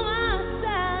on my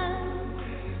side.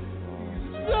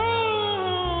 He's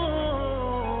on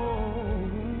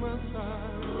my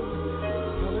side.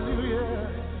 Hallelujah.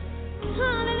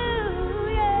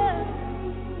 Hallelujah.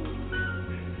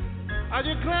 Are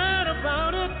you glad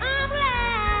about it? I'm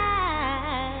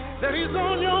glad that he's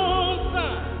on your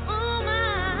side. On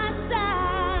my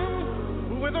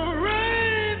side. When the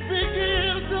rain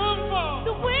begins to fall,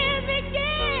 the wind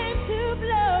begins to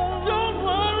blow. Don't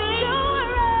worry. Don't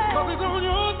worry. 'Cause he's on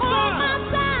your side. On my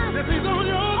side. Yes, he's on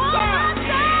your on side. My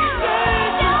side.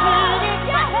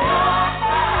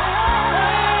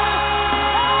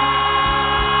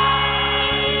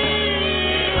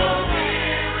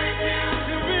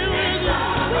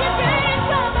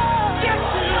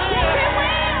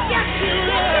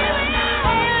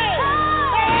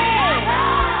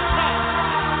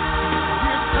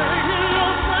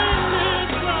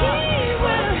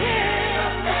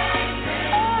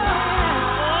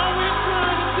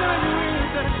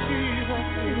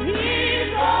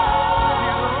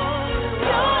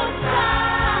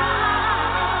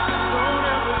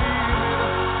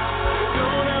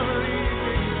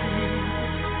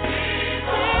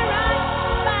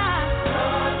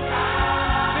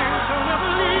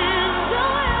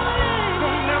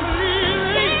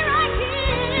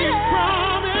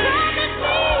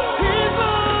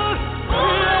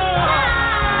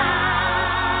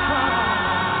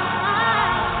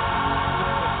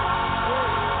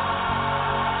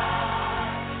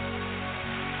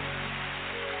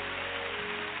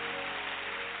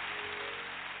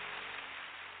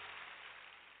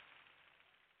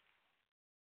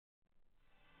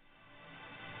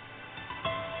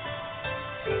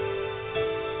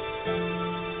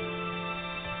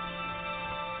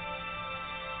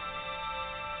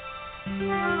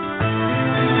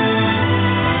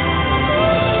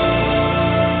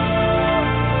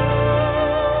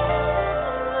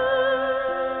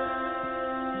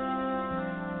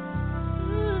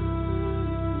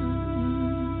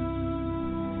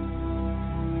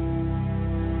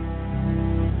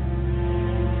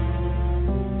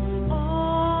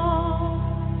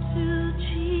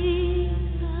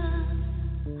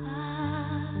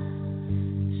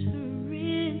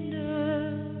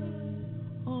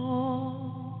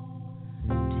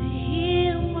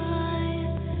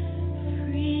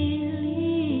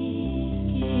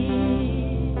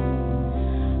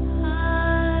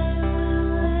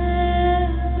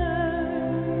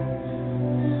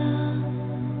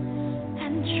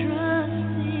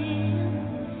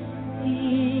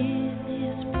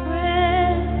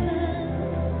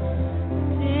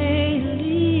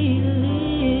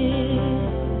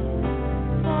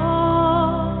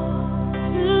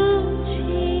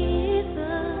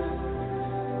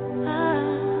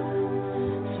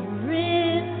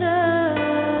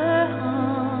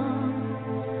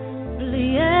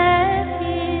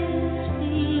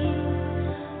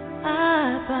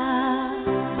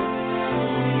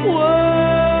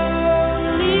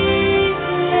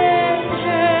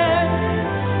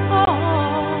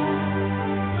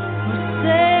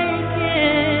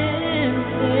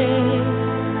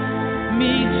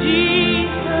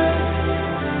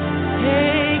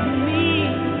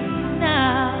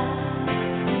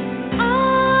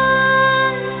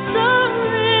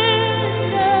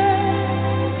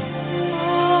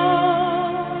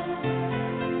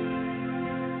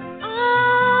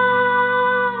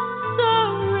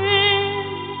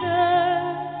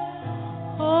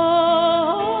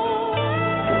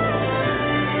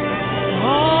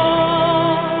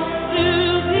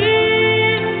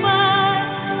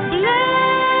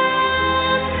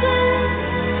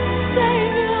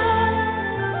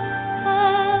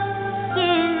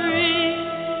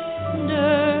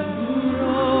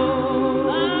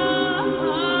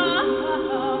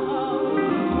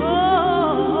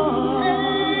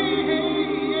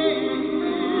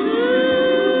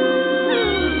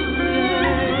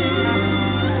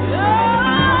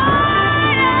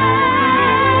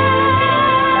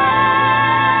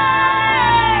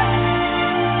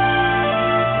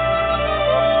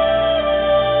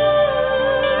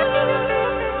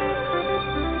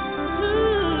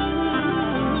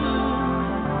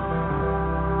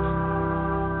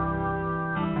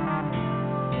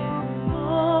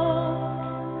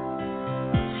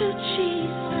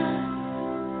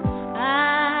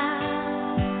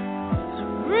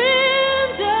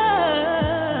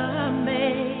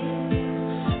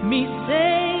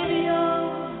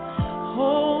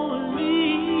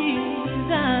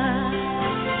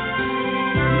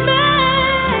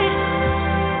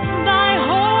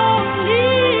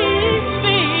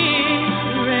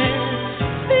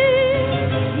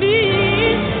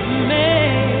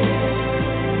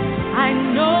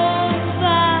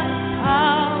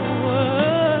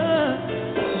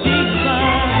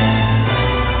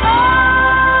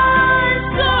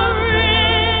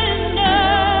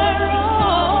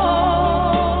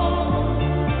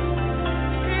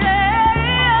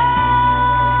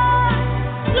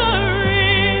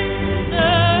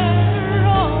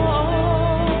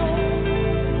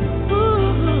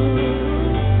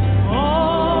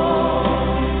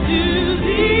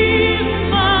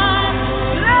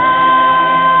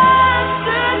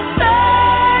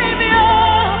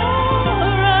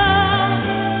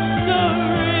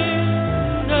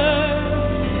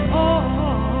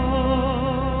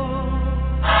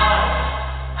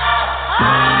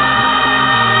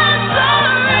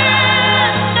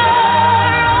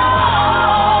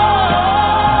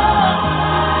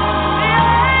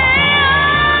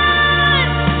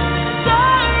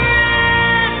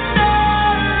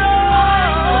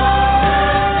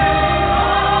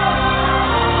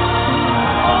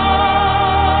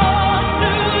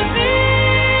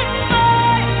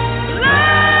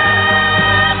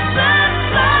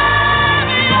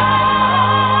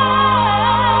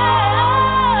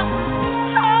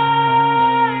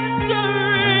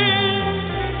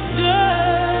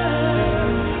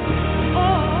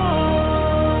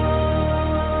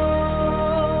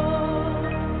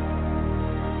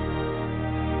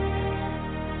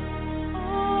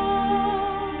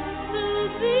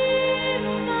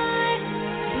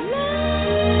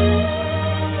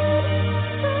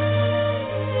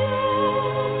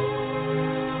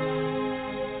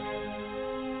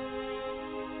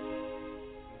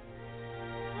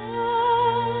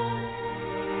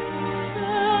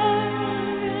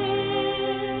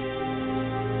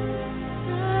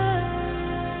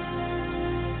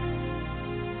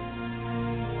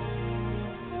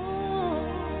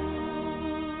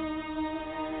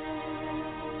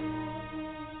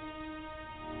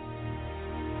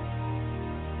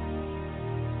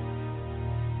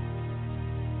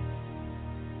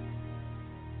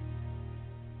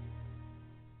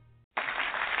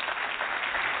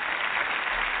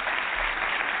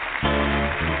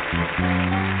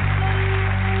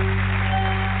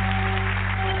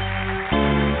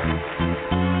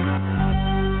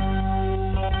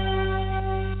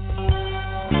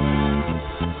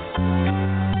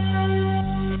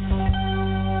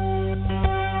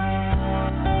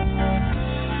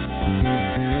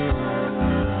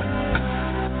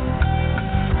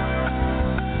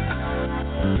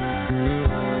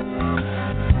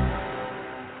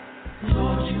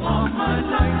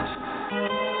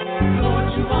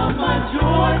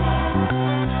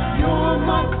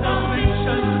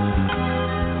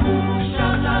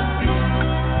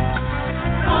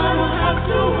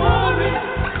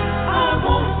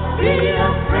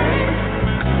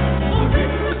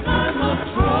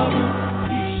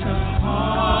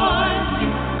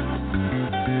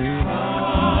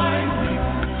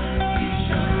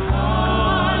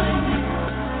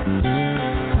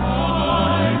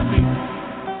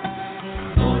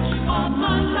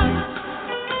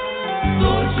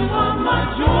 Lord, you are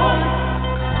my joy.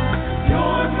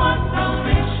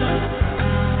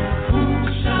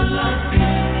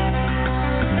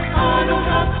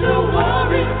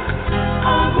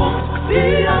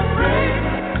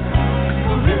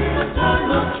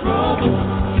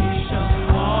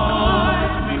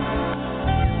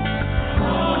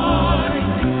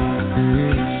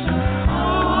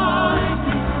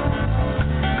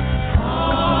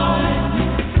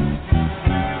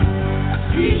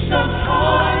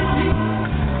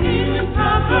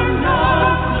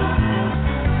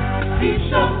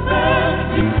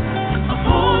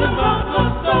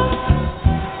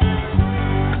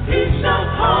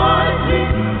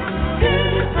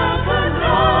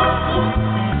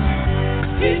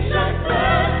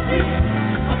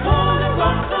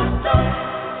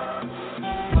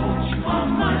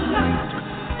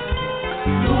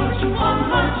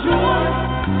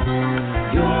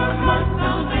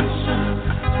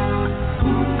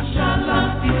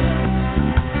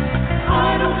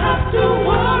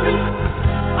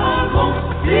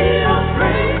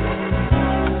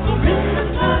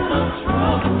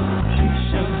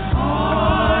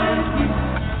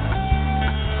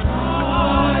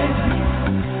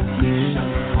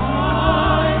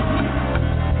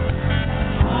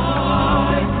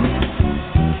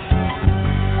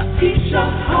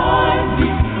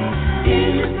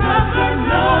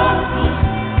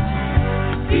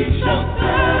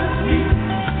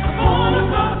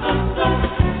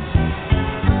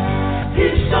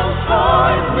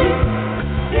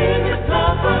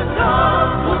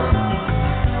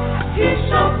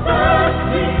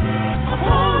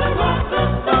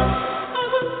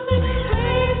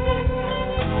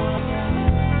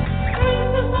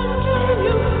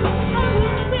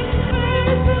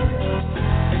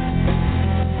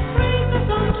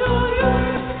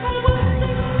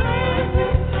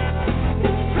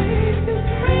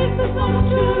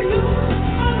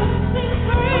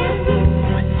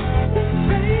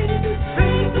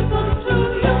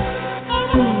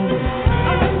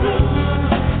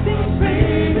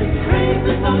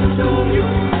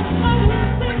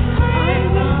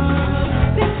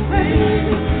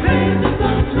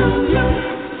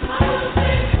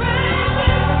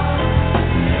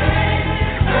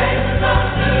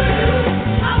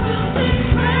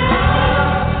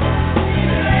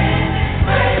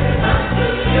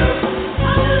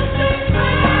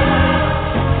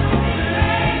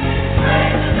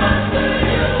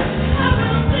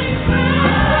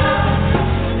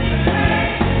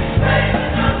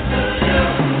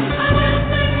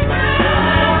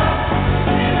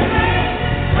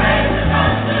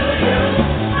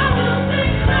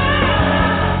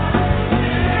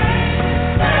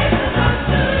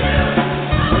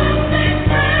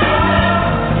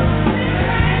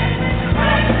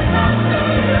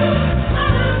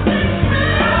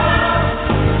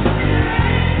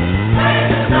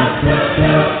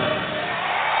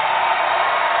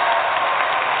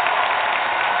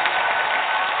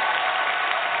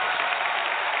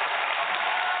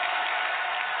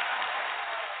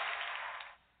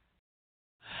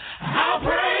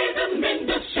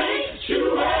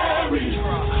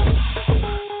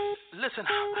 Listen,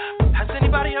 has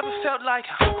anybody ever felt like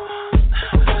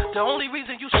the only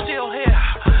reason you still here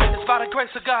is by the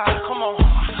grace of God? Come on.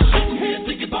 Sitting here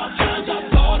thinking about times I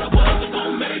thought I wasn't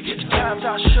gonna make it. Times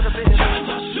I should have been. Times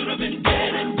I should have been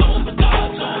dead and gone, but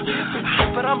God's all different.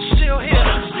 But I'm still here.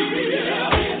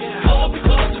 Yeah. All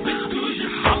because of His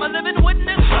goodness. I'm a living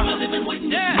witness.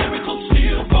 Yeah. Miracles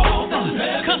still fall from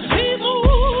heaven. 'Cause He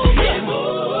moves. He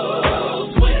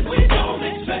moves when we don't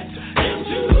expect Him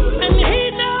to. And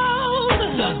He knows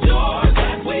the doors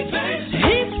that we face.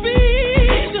 He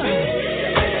speaks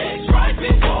right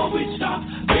before we stop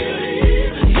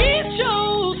believing. He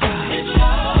shows His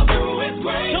love through His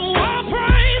grace. So I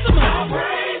praise Him. I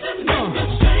praise Him in the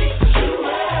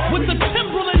sanctuary. With the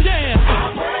timbrel and dance. I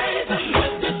praise Him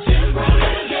with the timbrel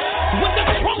and dance. With the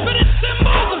trumpet and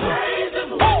cymbals. I praise Him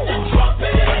with the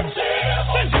trumpet and cymbals.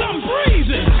 Since I'm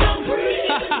breathing.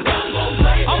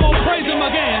 I'm gonna praise Him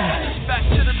again. Back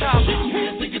to the top.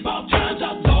 Think about times I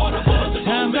thought I wasn't.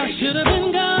 Times I should have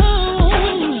been gone.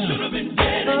 Times I should have been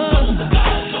dead.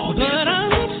 But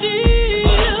I'm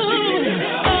still.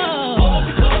 All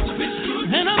because of His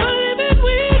goodness. And I'm a living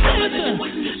witness.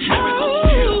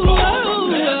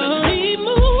 He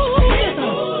moves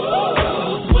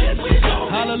when we don't.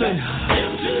 Hallelujah.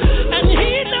 And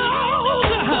He knows.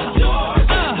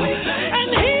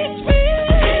 And He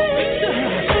speaks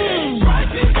right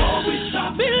before we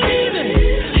stop believing.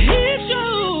 He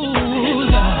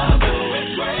shows. I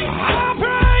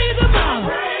praise Him.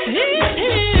 He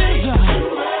is.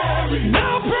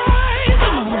 Now praise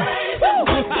Him.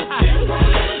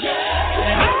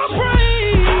 I praise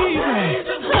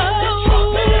Him.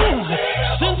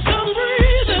 Since I'm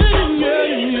breathing.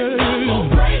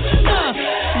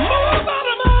 Move out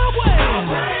of my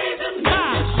way.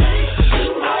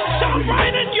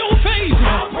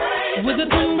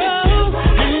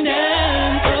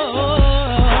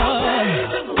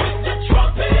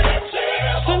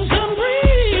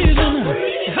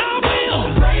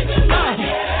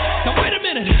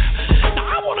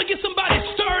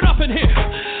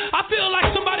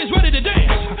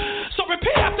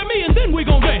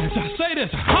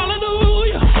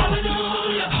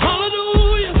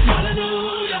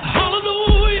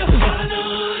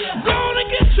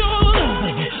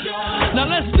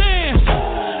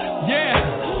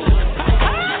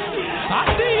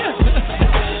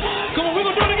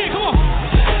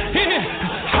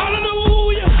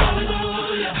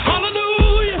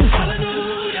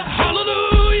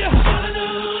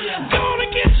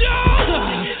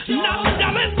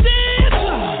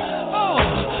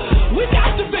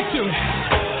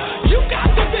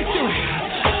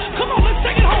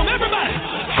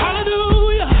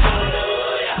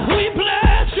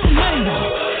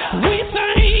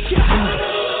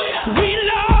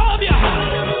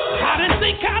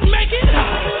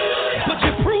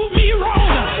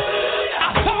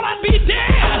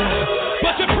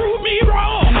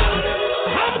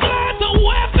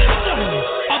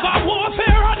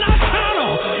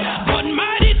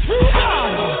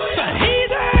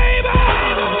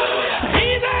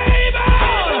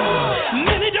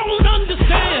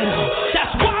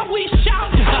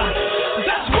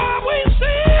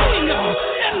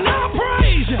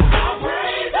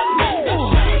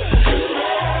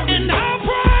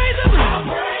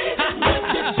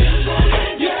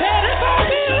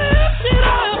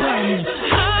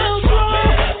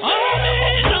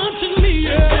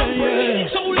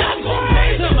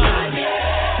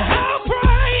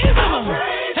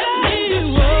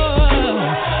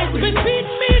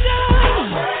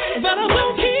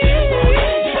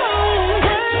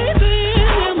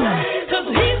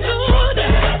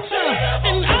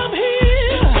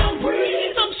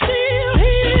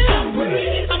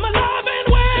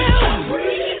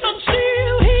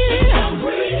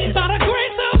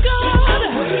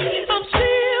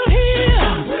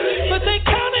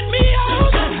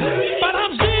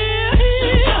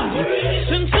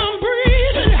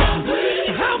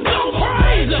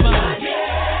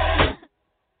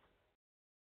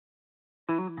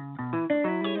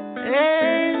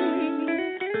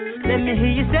 Let me hear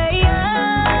you say,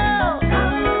 oh,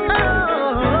 oh,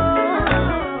 oh.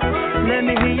 Let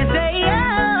me hear you say, oh,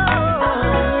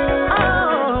 oh,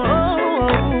 oh.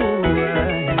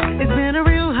 It's been a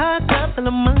real hard couple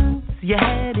of months. You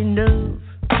had enough.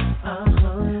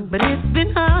 But it's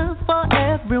been hard for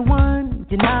everyone.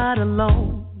 You're not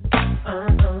alone.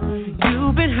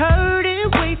 You've been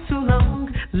hurting way too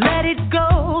long. Let it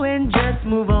go and just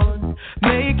move on.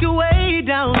 Make your way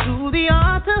down to the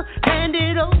altar, hand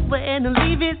it over and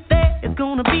leave it there. It's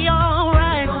gonna be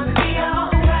alright. It's gonna be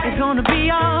alright. It's gonna be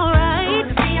alright.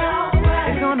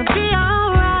 It's gonna be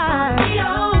alright.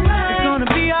 It's gonna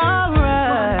be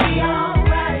alright.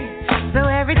 So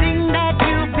everything that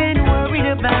you've been worried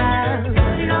about,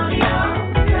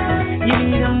 you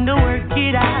need him to work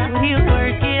it out. He'll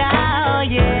work it out,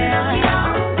 yeah.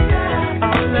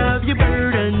 All of your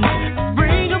burdens,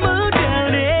 bring them all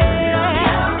down,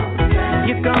 yeah.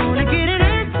 You're gonna get an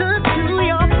answer to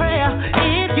your prayer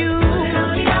if you.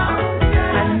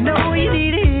 I know you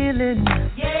need healing,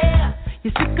 yeah.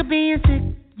 You're sick of being sick,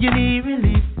 you need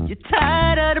relief. You're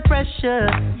tired of the pressure,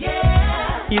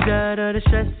 yeah. You got all the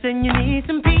stress and you need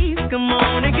some peace. Come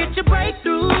on and get your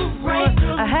breakthrough.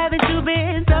 Haven't you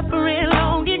been suffering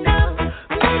long enough?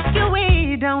 Make your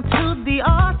way down to the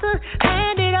altar,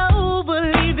 hand it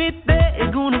over, leave it there.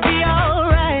 It's gonna be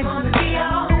alright.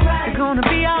 It's gonna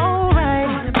be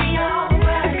alright. It's gonna be alright.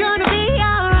 It's gonna be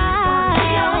alright.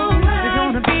 It's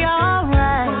gonna be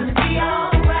alright.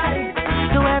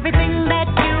 So everything that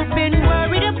you've been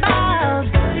worried about,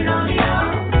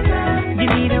 you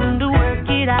need him to work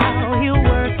it out. He'll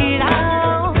work it out.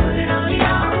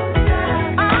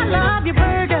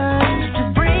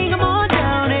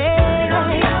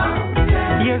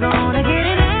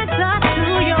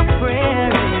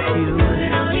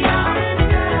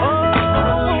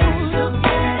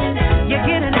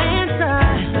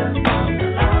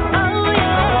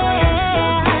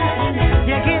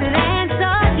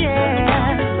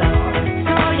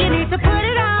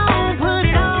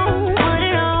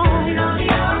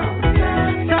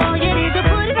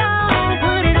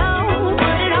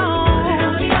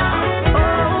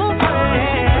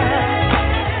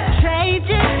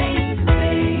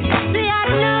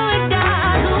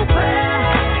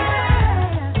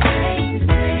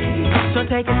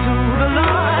 Take it to the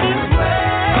Lord in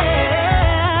prayer.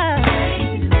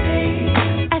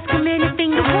 Ask him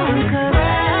anything to conquer.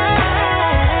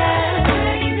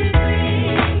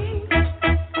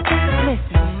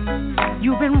 Listen,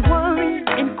 you've been worrying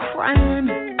and crying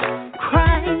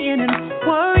and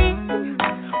worrying,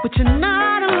 but you're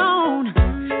not alone.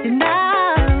 You're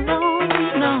not alone,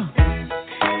 no.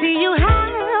 See, you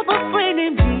have a friend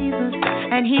in Jesus,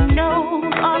 and he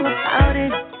knows all about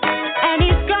it. And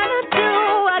he's gonna do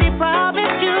what he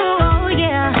promised you, oh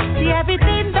yeah. See,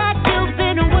 everything that you've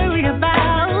been worried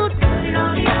about,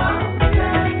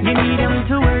 you need him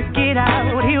to work it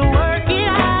out. He'll work it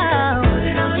out.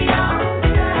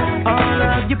 All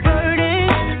of your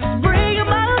burdens, just bring them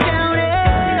all down,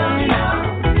 yeah.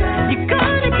 You're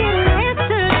gonna get an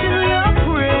answer to your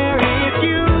prayer if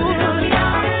you.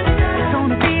 It's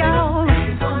gonna be alright.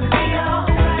 It's gonna be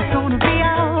alright. It's gonna be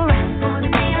alright.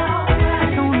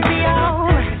 It's gonna be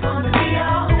alright. It's gonna be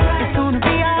alright. It's gonna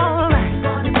be alright. It's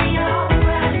gonna be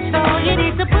alright. So you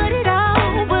need to put it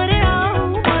on, put it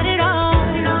on, put it on.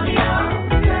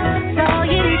 So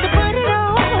you need to put it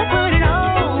on, put it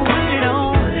on, put it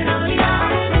on.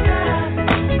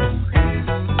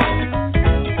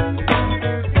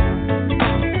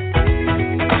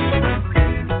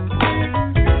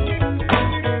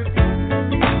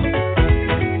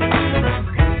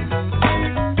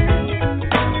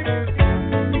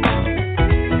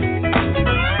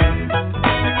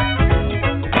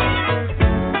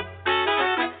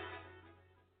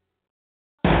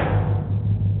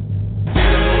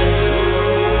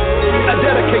 I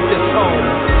dedicate this song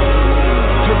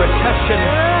to recession,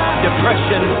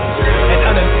 depression, and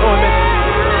unemployment.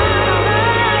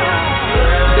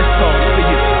 This song's for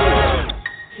you.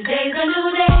 Today's a new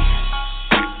day,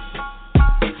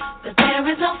 but there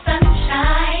is no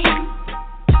sunshine.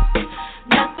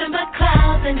 Nothing but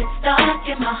clouds, and it's dark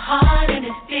in my heart, and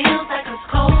it feels like a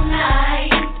cold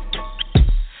night.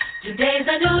 Today's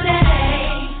a new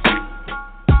day,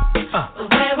 but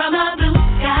where are my blue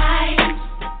skies?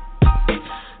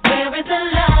 Where is the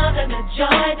love and the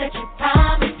joy that you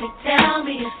promised me? Tell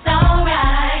me it's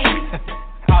alright.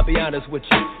 I'll be honest with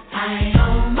you. I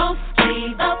almost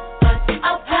gave up, but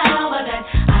a power that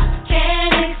I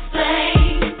can't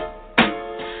explain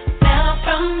fell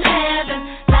from heaven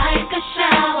like a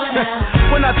shower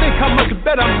now. When I think how much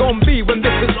better I'm gonna be when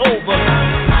this is over.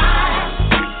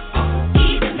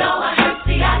 Even though I hurt,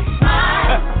 see, I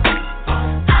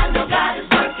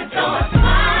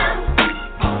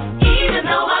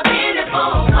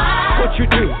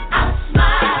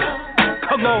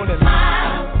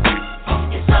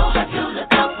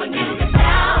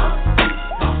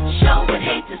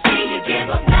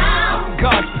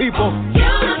people. You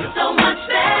look so much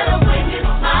better when you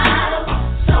smile.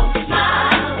 So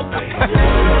smile.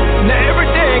 Now every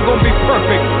day ain't gonna be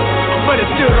perfect, but it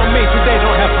still don't mean today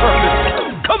don't have purpose.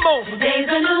 Come on. Today's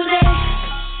a new day,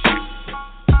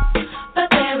 but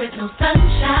there is no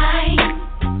sunshine.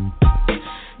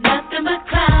 Nothing but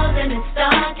clouds and it's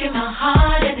dark in my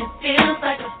heart and it feels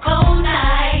like a cold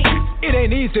night. It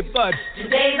ain't easy, but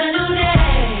today's a new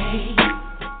day.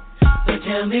 But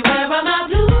tell me, where are my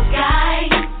blue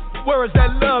skies? Where is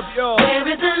that love, y'all? Where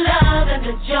is the love and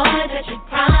the joy that you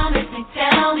promised me?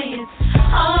 Tell me it's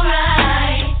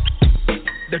alright.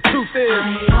 The truth is,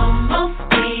 I almost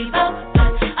gave up,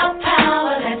 but a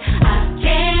power that I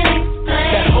can't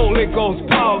explain. That Holy Ghost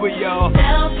power, y'all.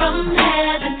 Fell from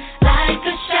heaven like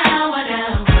a shower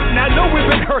down. Now I know we've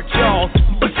been hurt, y'all,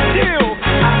 but still,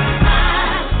 I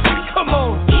smile. Come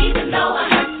on. Even though I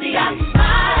hurt, see, I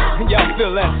smile. Y'all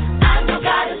feel that? I know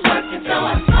God is working, so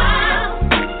I smile.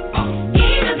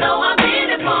 Even though I've been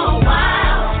it for a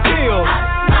while. Still, I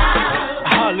smile.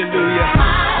 Hallelujah. I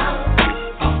smile.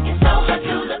 It's so hard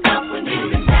to look up when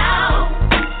you've been down.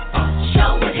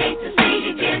 Sure would hate to see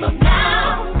you give up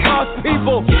now. God's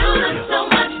people. You look so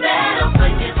much better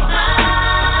when you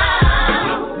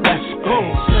smile. Let's go.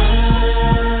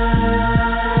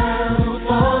 Smile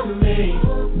for me.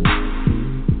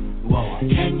 Whoa.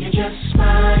 Can you just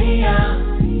smile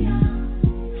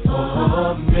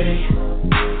for me?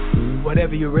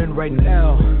 Whatever you're in right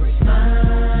now.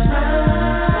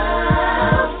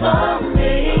 Smile for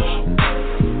me.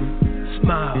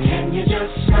 Smile. Can you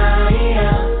just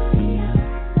smile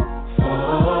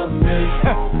for me?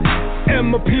 And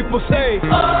my people say, Oh, oh,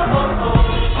 oh.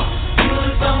 You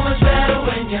look so much better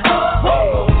when you oh, oh,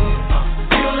 oh.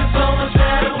 You look so much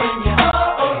better when you oh,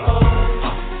 oh, oh.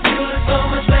 You look so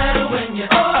much better when you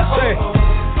oh, oh, oh. I say,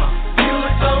 You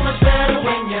look so much better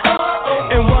when you oh, oh,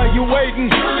 oh. and while you waiting,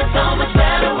 You look so much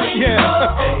better when you yeah, oh,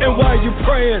 oh, oh. and while you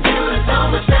praying, You look so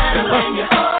much better when you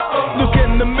oh, oh, oh. look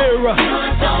in the mirror. You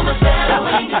look so much better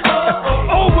when you oh,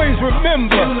 oh, oh. Always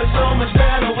remember, You look so much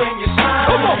better when you smile.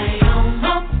 Come on.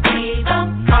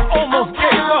 I almost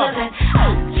gave up,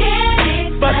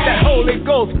 but that Holy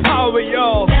Ghost power,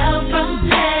 y'all, came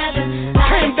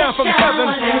down from heaven.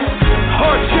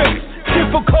 Hardships,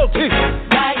 difficulties,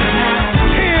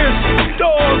 tears,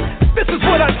 storms. This is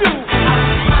what I do.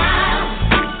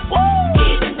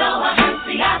 Even though I hurt,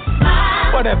 see, I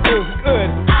smile. But that feels good.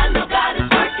 I know God is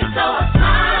working, so I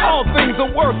smile. All things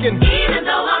are working. Even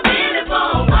though I've been it for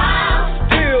a while,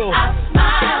 Still, I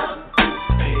smile.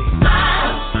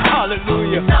 Smile.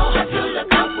 hallelujah. So hard to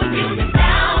look up when you've been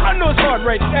down. I know it's hard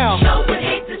right now, Sure would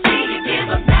hate to see you give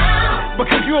up now.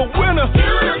 because you're a winner.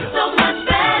 You look so much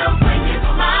better when you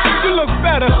smile. You look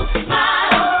better. So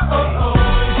smile.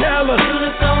 Dallas, You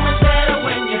look so much better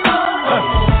when you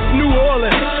New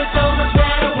Orleans, You look so much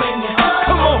better when you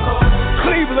come on,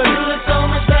 Cleveland, You look so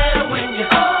much better when you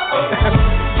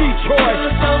Detroit, You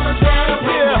look so much better when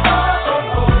you yeah,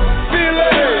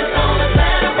 Philly, so much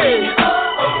better when you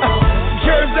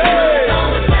Jersey, so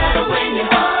much better when you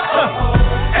LA.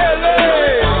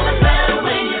 so much better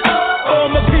when you All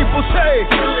my people say,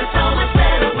 You look so much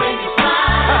better when you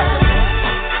smile.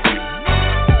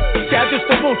 see, I just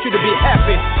don't want you to be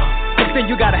happy, but then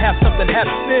you gotta have something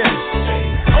happening.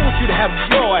 I want you to have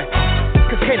joy,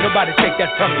 cause can't nobody take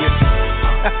that from you.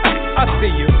 I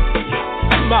see you.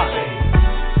 Smile.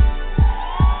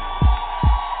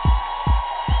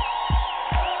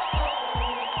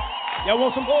 Y'all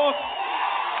want some more?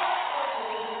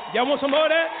 Y'all want some more of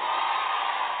that?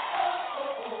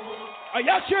 Are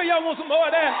y'all sure y'all want some more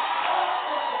of that?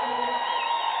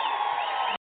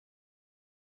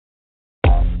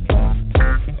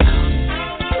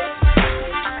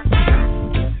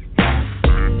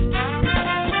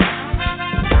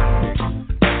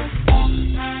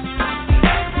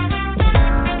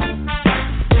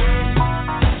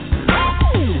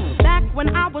 Back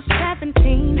when I was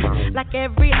 17, like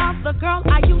every other girl,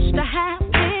 I used to have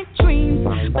big dreams.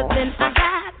 But then I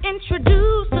got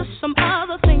introduced to some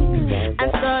other things,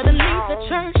 and suddenly the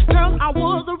church girl I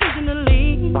was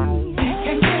originally.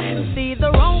 See,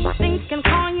 the wrong things can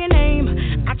call your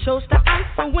name. I chose to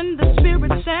answer when the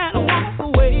Spirit said walk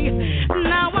away.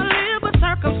 Now I live with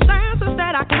circumstances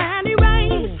that I can't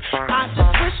erase. I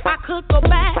just wish I could go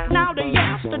back now to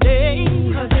yesterday.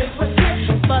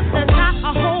 But there's not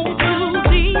a hole too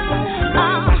deep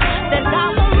that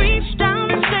God will reach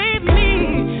down and save me.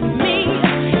 See,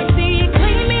 He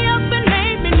cleaned me up and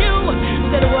made me new.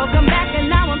 Said welcome back, and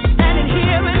now I'm standing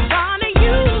here in front of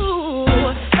you.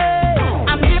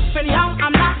 I'm different, y'all,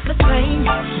 I'm not the same.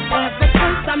 Ever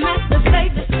since I met the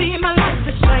Savior, see my life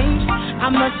has changed. I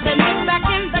must admit, back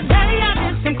in the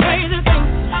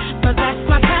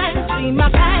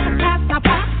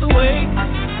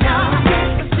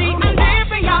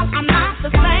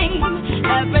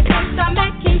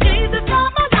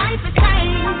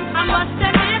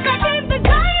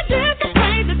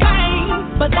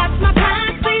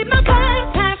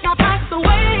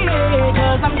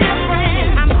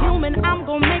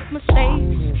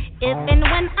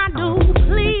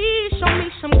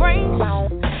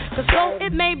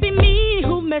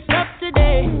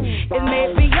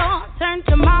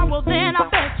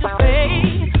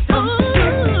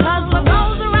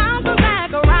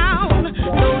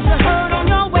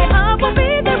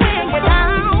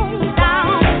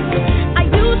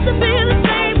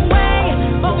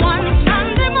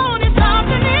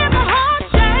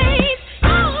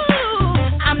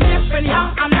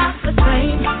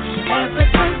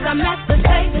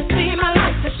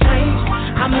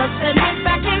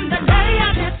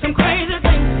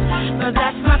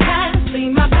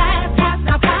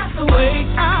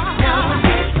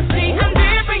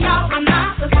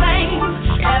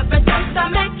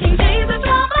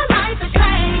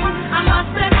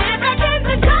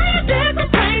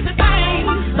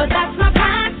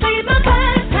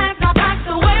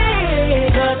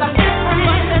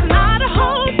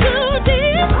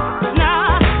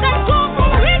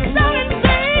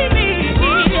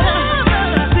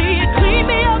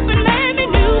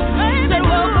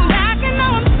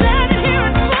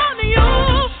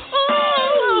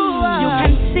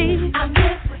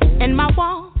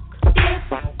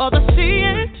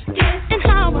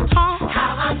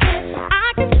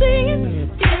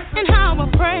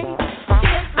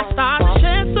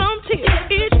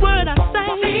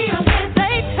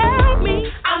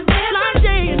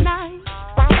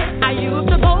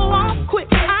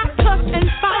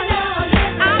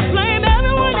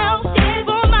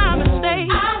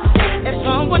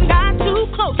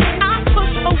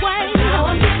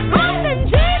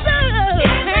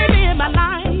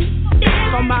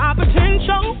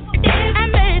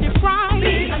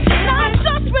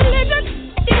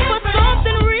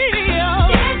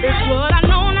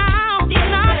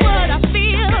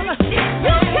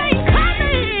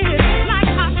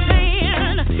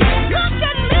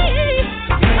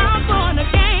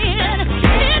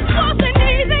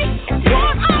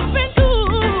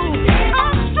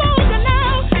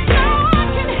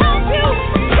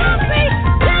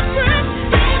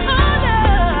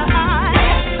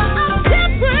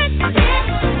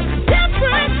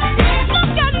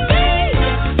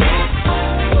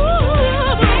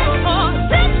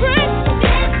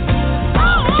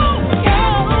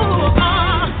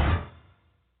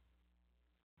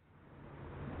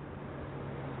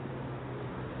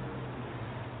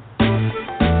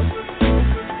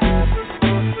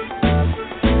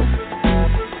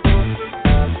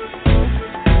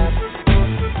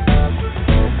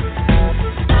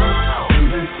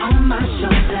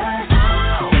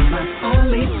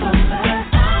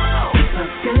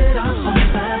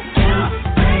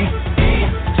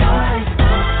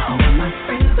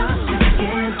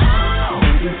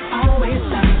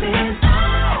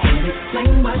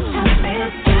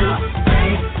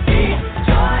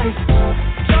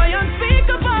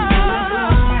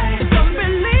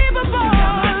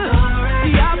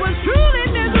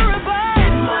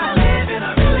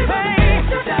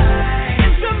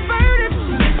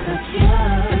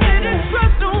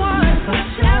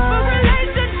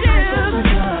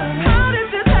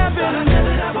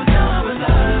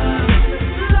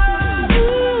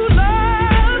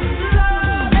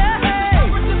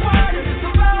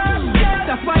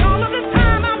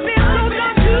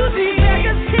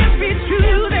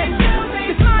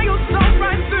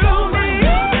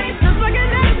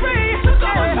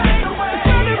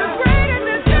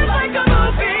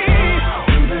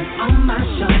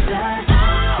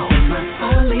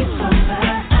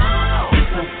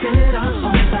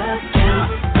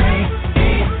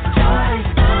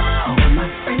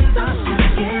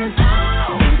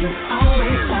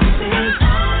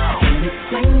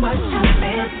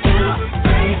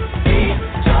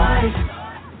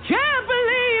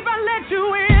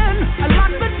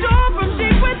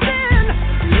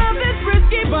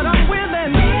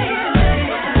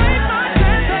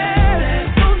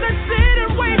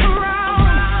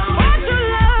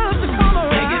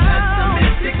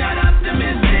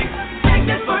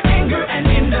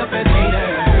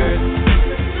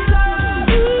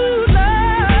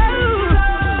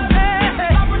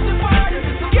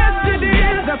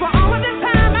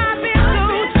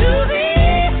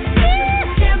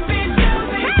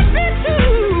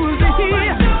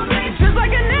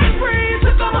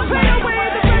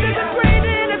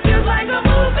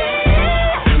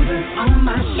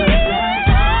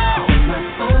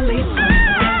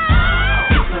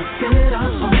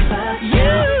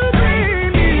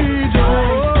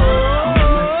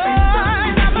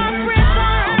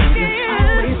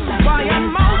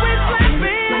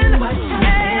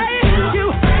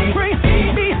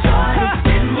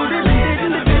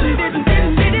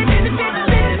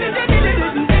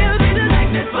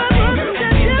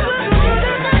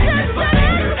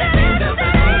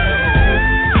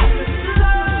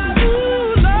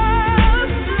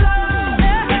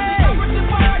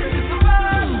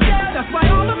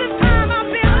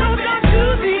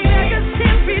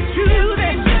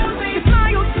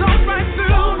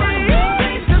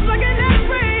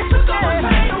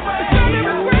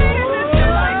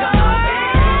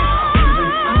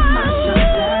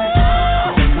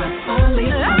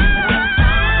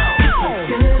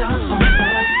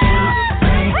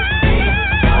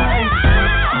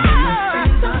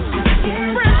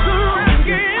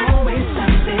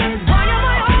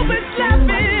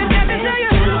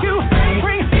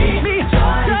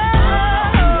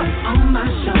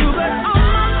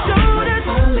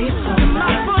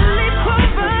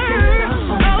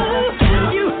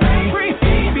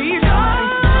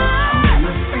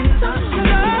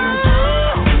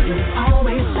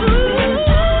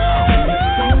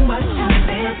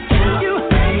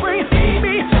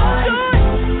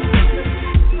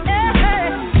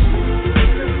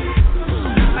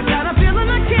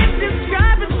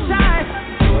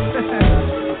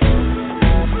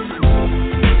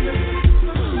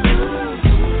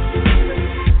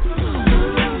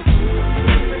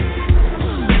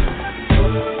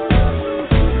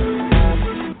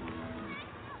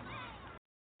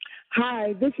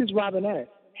Hi, this is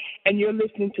Robinette, and you're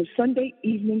listening to Sunday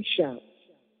Evening Shout.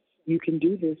 You can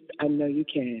do this. I know you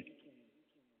can.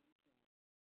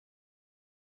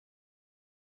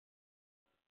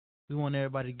 We want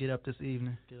everybody to get up this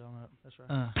evening. Get on up. That's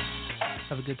right.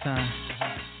 Have a good time.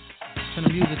 Turn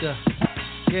the music up.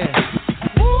 Yeah.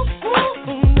 Woo,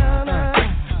 woo, na, na.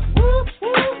 Woo,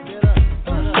 woo. Get up.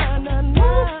 Na, na,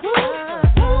 na. Woo,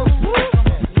 woo.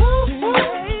 Woo, woo.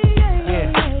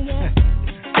 Yeah.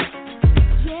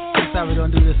 That's how we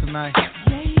gonna do this tonight.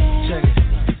 Check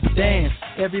it. Dance.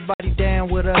 Everybody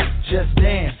down with us. Just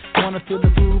dance. Wanna feel the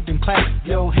groove, then clap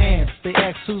your hands. They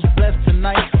ask who's blessed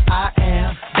tonight. I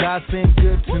am. God's been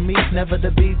good to me, never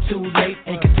to be too late.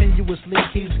 And continuously,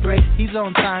 He's great. He's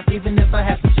on time, even if I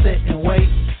have to sit and wait.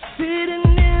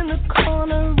 Sitting in the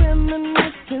corner,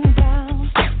 reminiscing down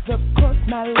the course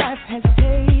my life has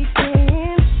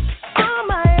taken. All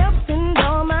my ups and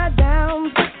all my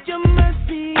downs, but your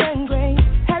mercy and grace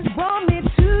has brought me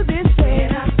to this day.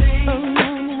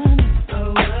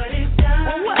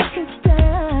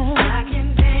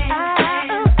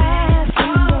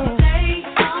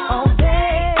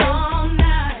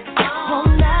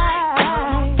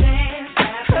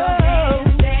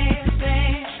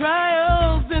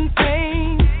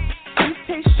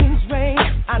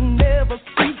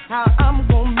 How I'm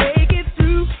gonna make it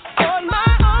through on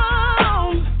my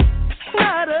own,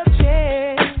 not a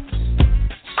chance.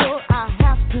 So I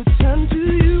have to turn to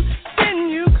you, then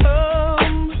you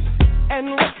come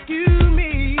and rescue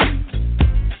me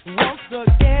once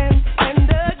again and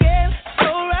again. So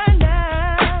right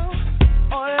now,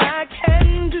 all I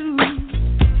can do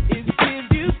is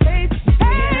give you faith.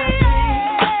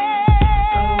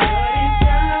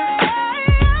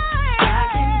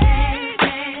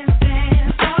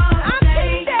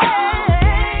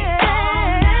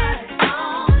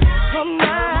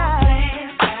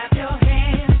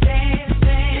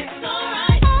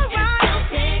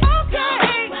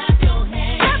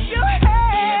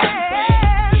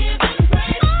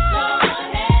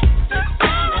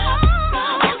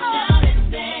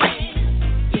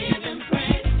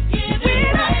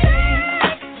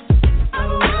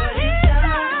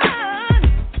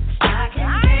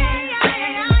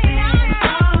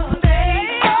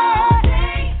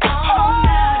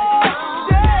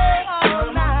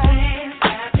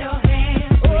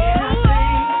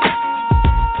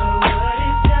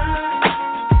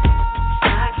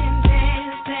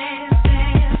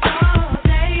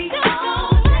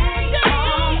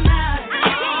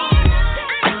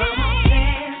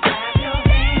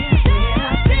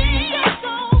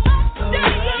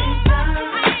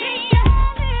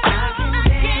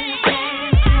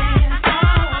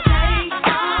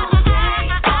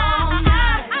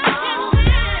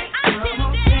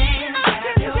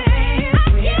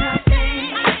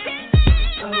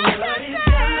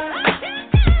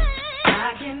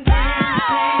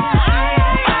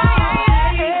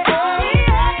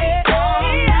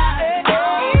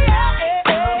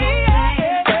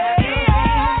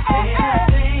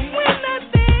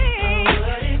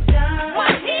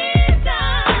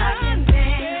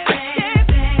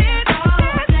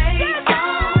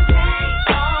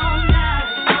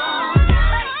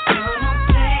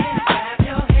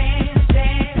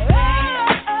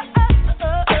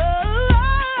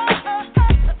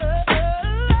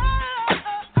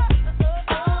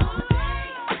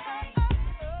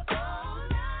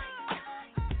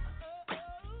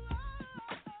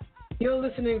 You're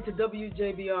listening to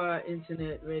WJBR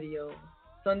Internet Radio,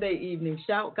 Sunday Evening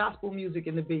Shout, gospel music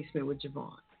in the basement with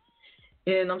JaVonne.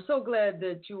 And I'm so glad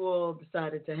that you all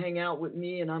decided to hang out with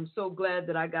me, and I'm so glad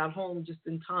that I got home just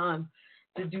in time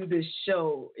to do this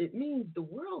show. It means the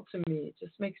world to me. It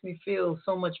just makes me feel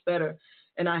so much better.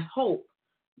 And I hope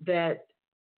that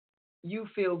you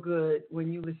feel good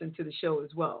when you listen to the show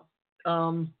as well.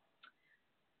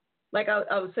 Like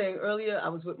I was saying earlier, I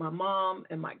was with my mom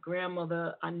and my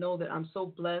grandmother. I know that I'm so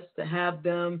blessed to have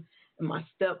them, and my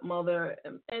stepmother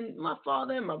and my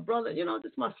father and my brother,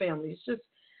 just my family.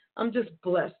 I'm just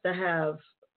blessed to have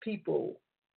people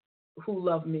who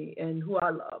love me and who I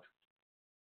love.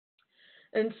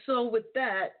 And so with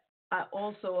that, I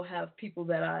also have people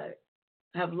that I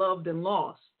have loved and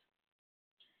lost.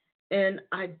 And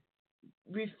I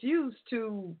refuse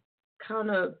to kind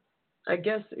of, I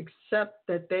guess, accept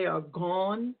that they are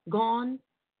gone,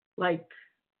 like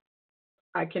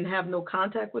I can have no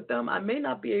contact with them. I may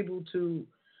not be able to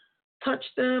touch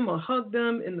them or hug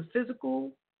them in the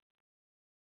physical,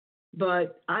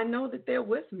 but I know that they're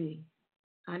with me.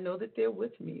 I know that they're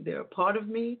with me. They're a part of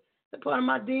me. They're part of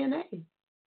my DNA.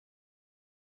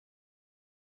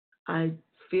 I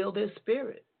feel their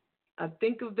spirit. I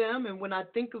think of them, and when I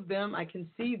think of them, I can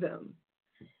see them.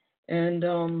 And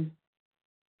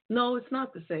no, it's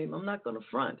not the same. I'm not going to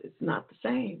front. It's not the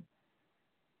same.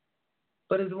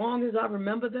 But as long as I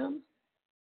remember them,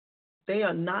 they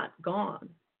are not gone.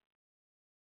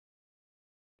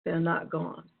 They're not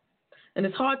gone. And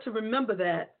it's hard to remember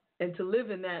that and to live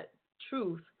in that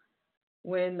truth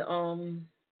when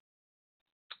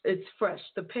it's fresh.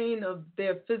 The pain of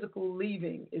their physical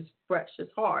leaving is fresh.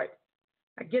 It's hard.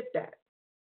 I get that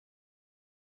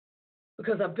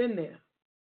because I've been there.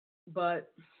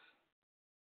 But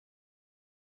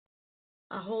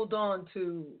I hold on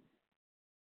to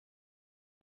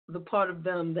the part of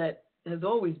them that has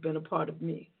always been a part of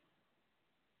me.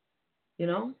 You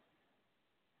know?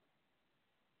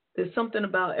 There's something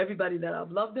about everybody that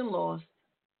I've loved and lost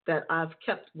that I've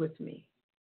kept with me.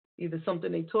 Either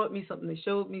something they taught me, something they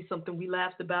showed me, something we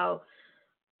laughed about,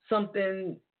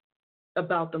 something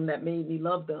about them that made me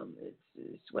love them.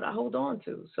 It's what I hold on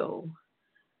to. So,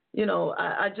 you know,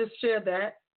 I just share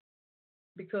that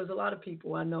because a lot of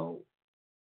people I know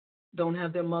don't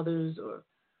have their mothers, or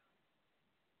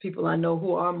people I know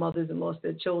who are mothers and lost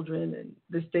their children, and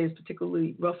this day is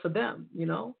particularly rough for them, you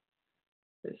know.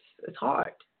 It's hard.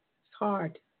 It's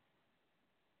hard.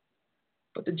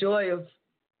 But the joy of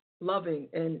loving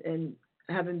and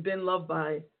having been loved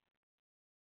by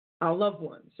our loved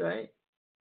ones, right?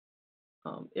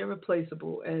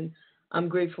 Irreplaceable. And I'm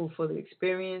grateful for the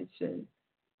experience. And,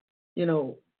 you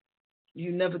know,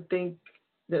 you never think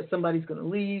that somebody's going to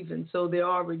leave. And so there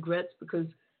are regrets because,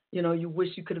 you know, you wish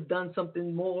you could have done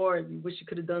something more, and you wish you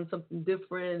could have done something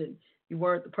different, and you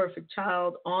weren't the perfect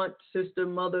child, aunt, sister,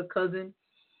 mother, cousin.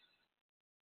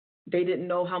 They didn't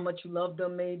know how much you loved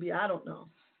them, maybe. I don't know.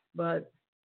 But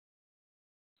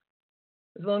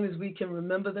as long as we can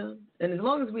remember them, and as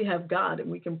long as we have God and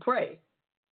we can pray,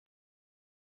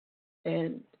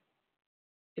 and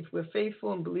if we're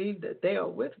faithful and believe that they are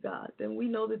with God, then we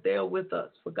know that they are with us.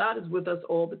 For God is with us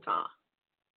all the time.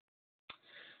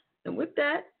 And with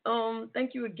that,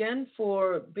 thank you again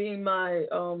for being my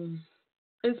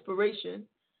inspiration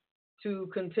to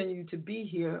continue to be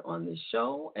here on this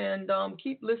show. And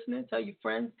keep listening. Tell your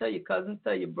friends, tell your cousins,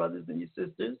 tell your brothers and your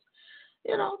sisters,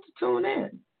 you know, to tune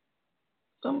in.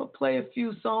 So I'm going to play a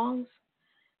few songs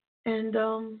and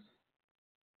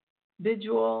bid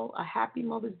you all a happy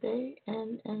Mother's Day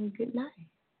and good night.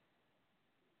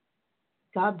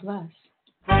 God bless.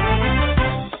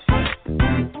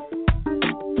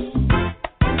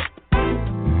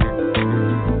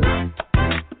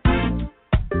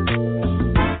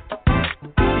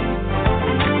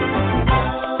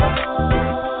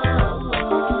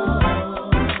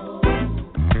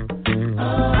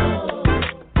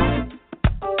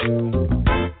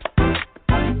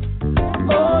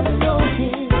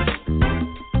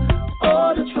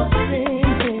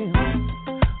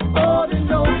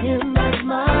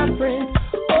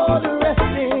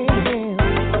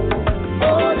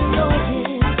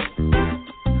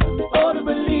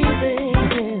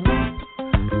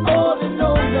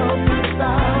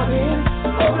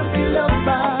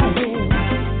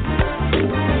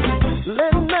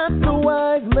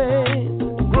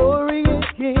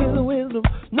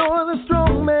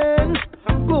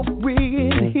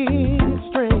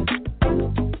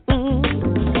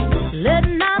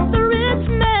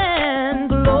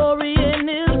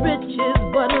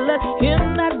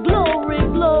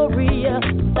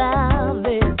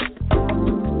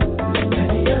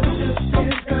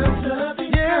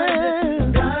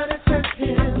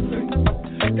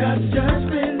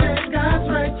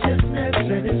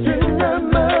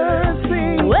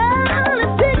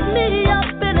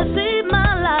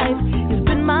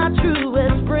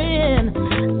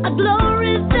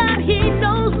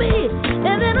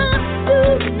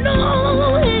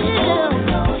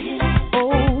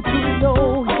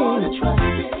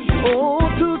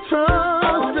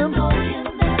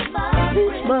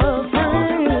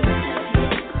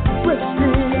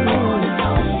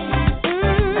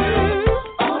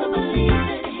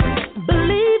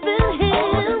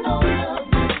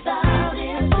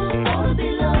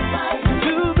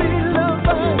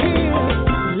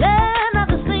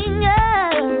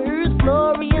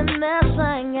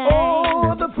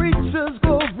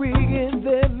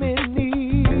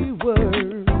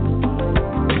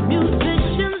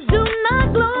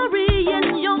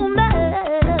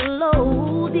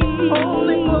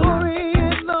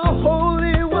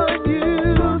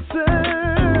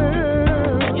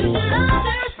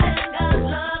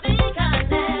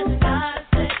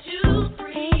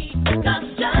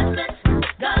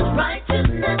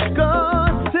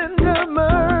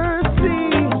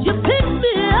 You pick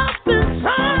me up and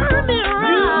turn me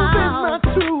around.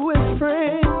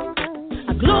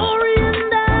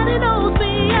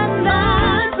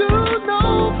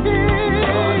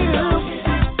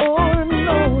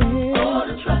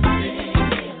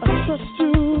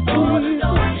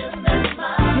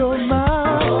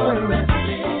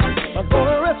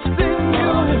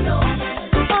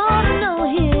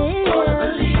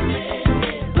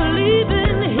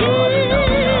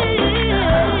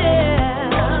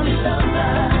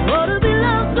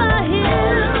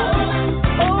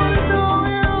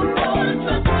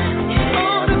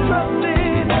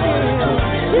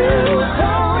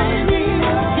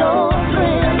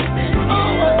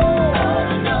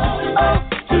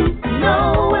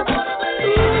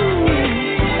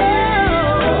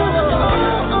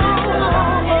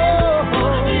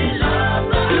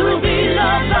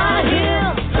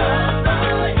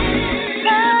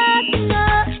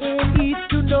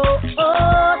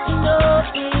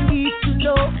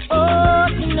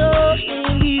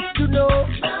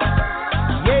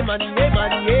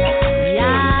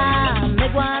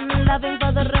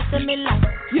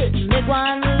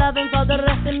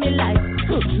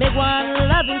 Make one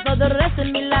loving for the rest of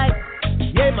me life.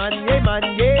 Yeah, man,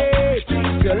 yeah,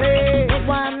 Julie. Make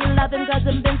one loving cause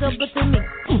I'm been so good to me.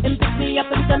 And pick me up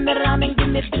and turn me around and give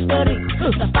me victory.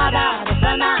 The Father, the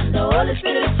Son, and the Holy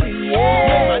Spirit is free.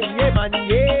 Yeah, man,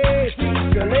 yeah,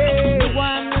 Julie. Make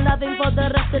one loving for the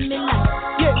rest of me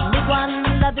life. Yeah. Make one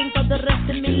loving for the rest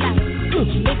of me life.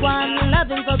 Make one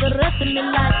loving for the rest of me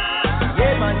life.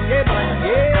 Yeah, man, yeah.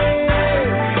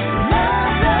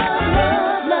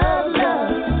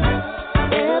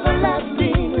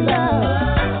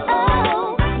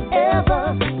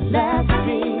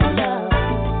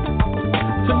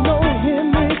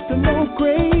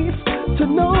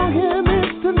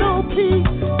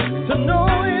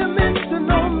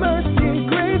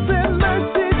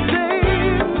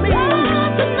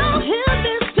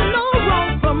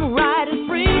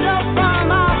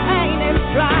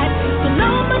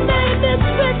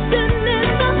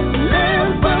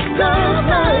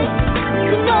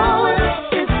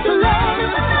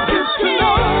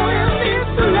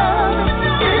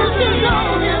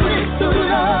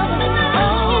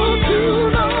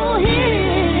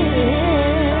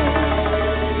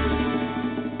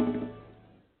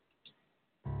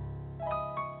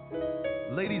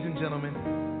 Ladies and gentlemen,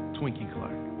 Twinkie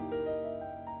Clark.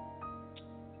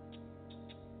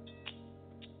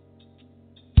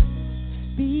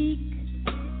 Speak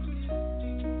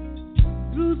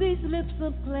through these lips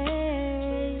of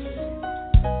clay.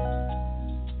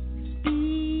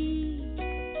 Speak,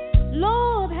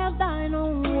 Lord, have thine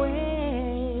own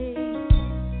way.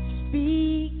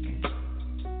 Speak,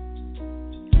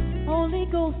 Holy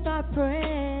Ghost, I pray.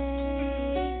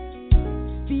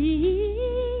 Speak.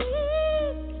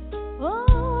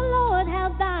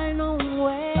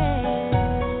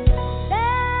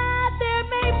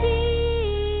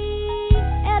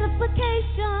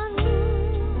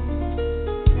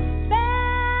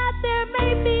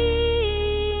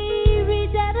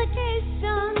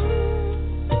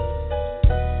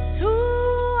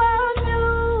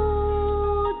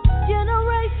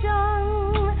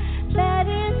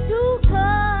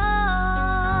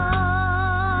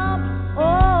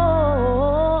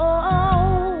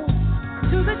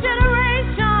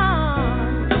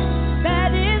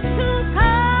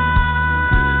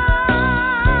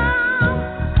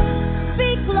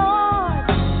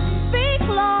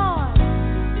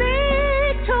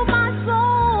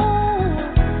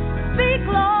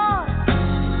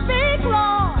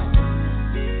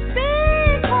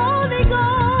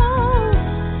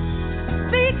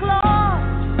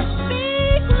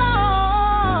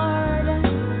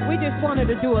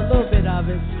 Do a little bit of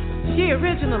it. She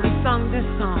originally sung this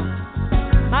song.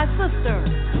 My sister,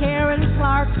 Karen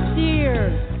Clark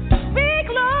Steers. Speak,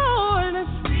 Lord.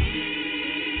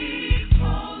 Speak,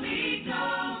 Holy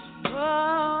Ghost.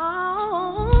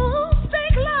 Oh,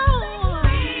 speak, Lord.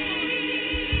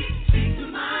 Speak to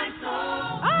my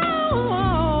soul.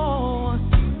 Oh,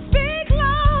 speak,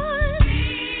 Lord.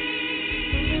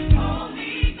 Speak,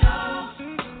 Holy Ghost.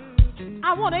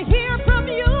 I want to hear from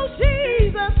you,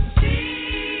 Jesus.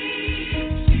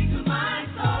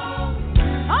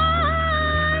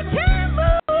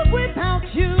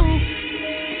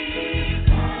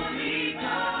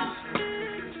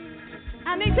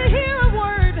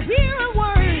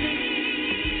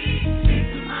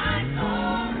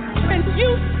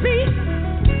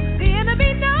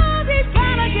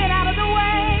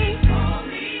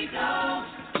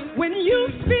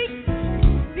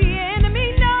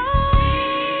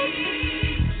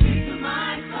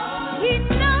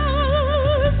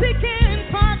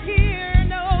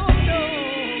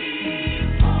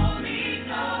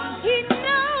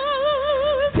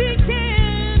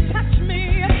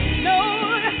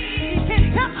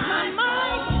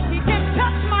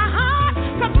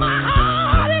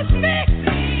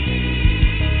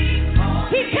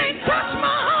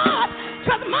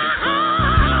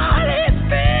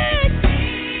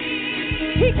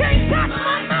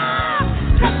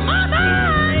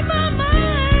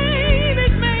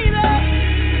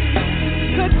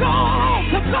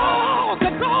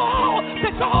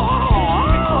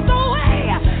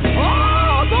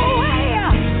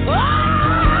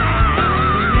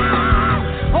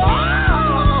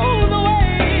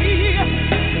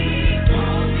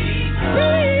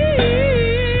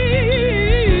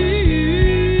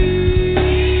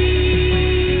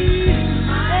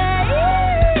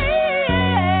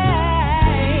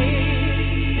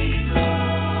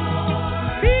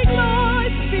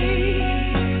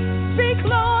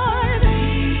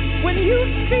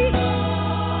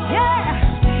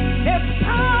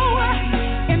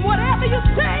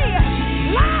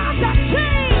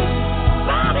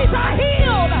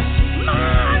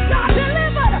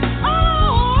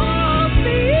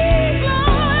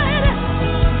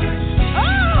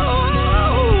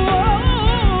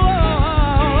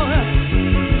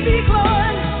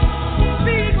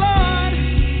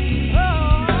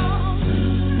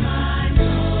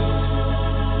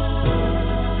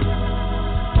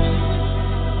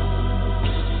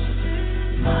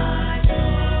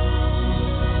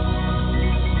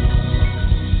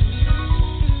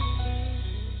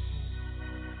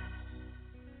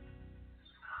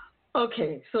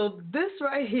 Okay, so this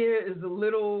right here is a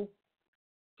little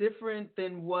different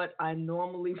than what I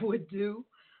normally would do,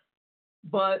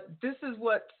 but this is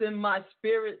what's in my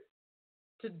spirit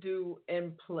to do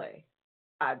and play.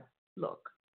 I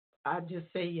just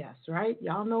say yes, right?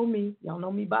 Y'all know me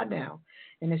by now,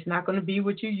 and it's not going to be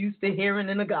what you used to hearing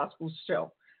in a gospel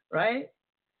show, right?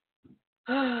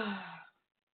 I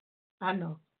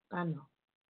know.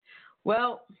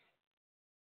 Well,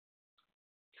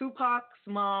 Tupac's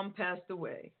mom passed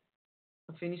away,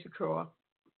 Afeni Shakur,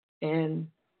 and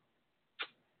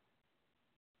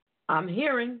I'm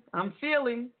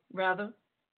feeling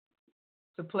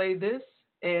to play this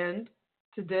and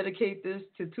to dedicate this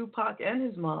to Tupac and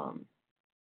his mom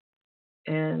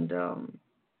and to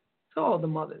all the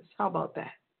mothers. How about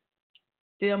that?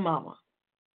 Dear Mama.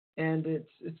 And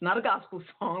it's not a gospel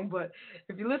song, but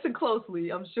if you listen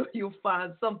closely, I'm sure you'll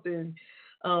find something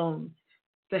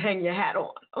to hang your hat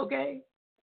on, okay?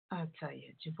 I'll tell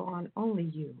you, JaVonne, only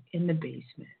you in the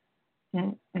basement. You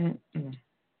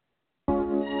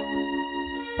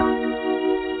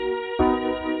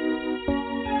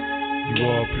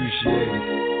all appreciate it.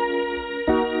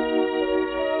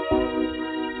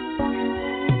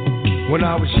 When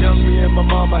I was young, me and my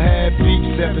mama had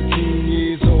beef, 17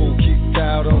 years old, kicked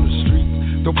out on the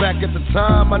streets. Though back at the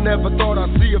time, I never thought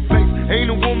I'd see her face. Ain't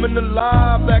a woman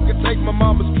alive that could take my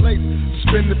mama's place.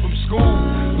 Suspended from school,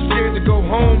 was scared to go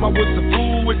home. I was a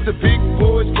fool with the big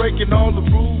boys, breaking all the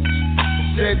rules.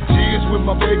 Shed tears with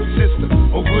my baby sister.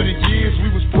 Over the years, we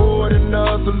was poor than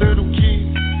other little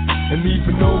kids. And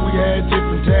even though we had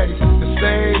different daddies, the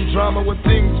same drama when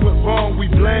things went wrong,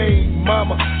 we blame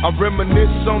mama. I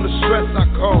reminisce on the stress I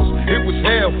caused. It was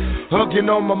hell, hugging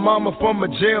on my mama from a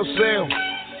jail cell.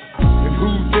 And who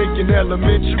thinking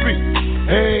elementary?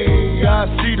 Hey, I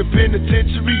see the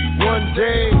penitentiary one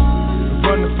day.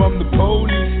 Running from the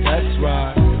police, that's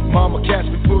right. Mama catch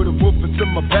me, put a whooping to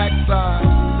my backside.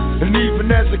 And even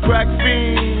as a crack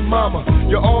fiend, mama,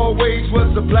 you always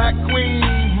was a black queen,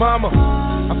 mama.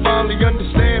 I finally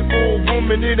understand for a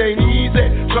woman it ain't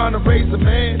easy trying to raise a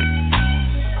man.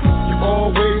 You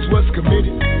always was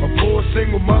committed, a poor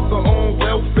single mother on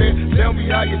welfare. Tell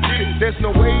me how you did it, there's no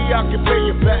way I can pay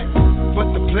you back.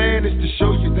 But the plan is to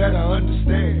show you that I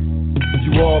understand.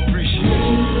 You all appreciate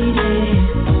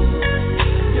it.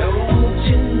 Don't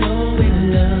you know we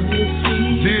love you,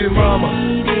 sweet dear mama.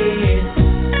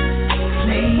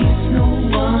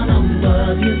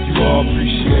 You all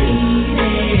appreciate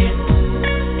it.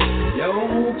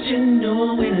 Don't you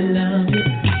know we love you?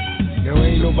 Now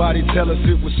ain't nobody tell us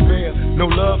it was fair. No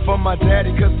love from my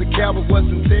daddy cause the coward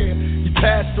wasn't there. He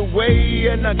passed away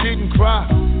and I didn't cry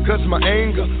cause my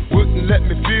anger wouldn't let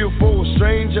me feel for a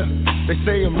stranger. They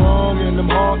say I'm wrong and I'm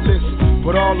heartless,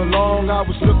 but all along I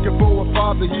was looking for a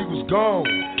father, he was gone.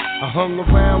 I hung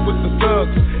around with the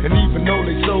thugs, and even though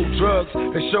they sold drugs,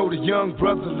 they showed a young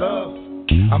brother love.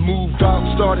 I moved out,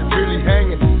 started really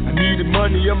hanging. I needed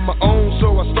money of my own,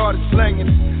 so I started slanging.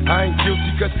 I ain't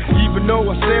guilty, cause even though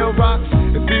I sell rocks,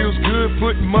 it feels good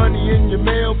putting money in your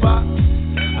mailbox.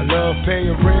 I love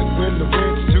paying rent when the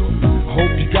rent's due. I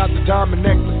hope you got the diamond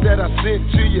necklace that I sent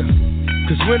to you.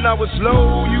 Cause when I was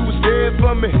low, you was there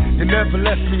for me. You never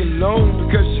left me alone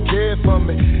because you cared for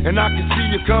me. And I can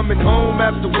see you coming home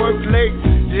after work late.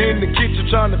 You're in the kitchen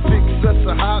trying to fix us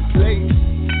a hot plate.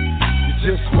 You're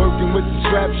just working with the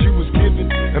scraps you was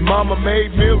given. And mama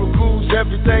made miracles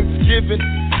every Thanksgiving.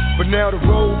 But now the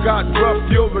road got rough,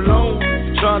 you're alone.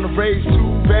 You're trying to raise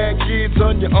two bad kids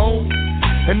on your own.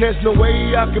 And there's no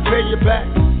way I can pay you back.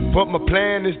 But my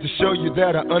plan is to show you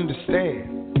that I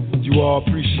understand. You all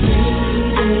appreciate it.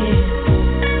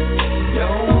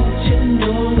 Don't you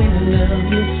know we love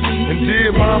you, sweet and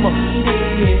dear mama,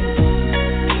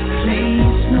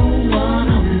 please no one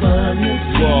above you.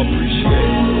 You all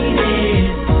appreciate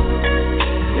it.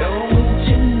 Don't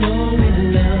you know we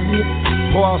love you.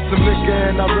 Pour out some liquor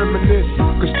and I reminisce,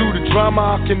 cause through the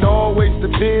drama I can always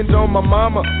depend on my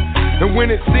mama. And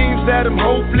when it seems that I'm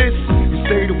hopeless, you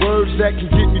say the words that can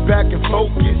get me back in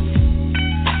focus.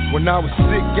 When I was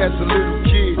sick as a little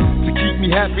kid, to keep me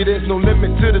happy there's no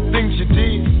limit to the things you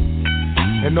did.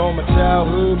 And all my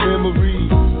childhood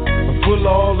memories are full of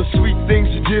all the sweet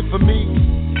things you did for me.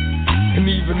 And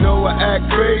even though I act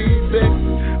crazy,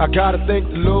 I gotta thank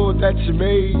the Lord that you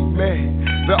made me.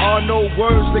 There are no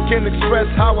words that can express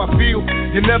how I feel.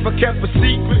 You never kept a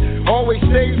secret, always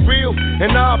stayed real.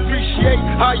 And I appreciate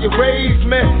how you raised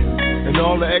me and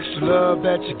all the extra love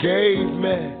that you gave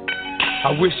me.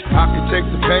 I wish I could take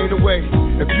the pain away.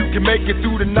 If you can make it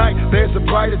through the night, there's a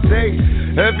brighter day.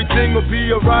 Everything will be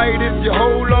alright if you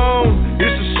hold on. It's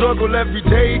a struggle every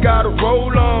day, gotta roll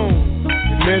on.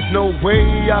 And And there's no way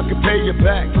I can pay you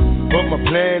back, but my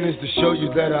plan is to show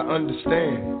you that I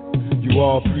understand. You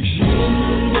all appreciate it.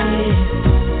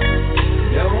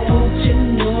 Don't you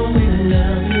know we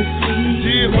love you, sweet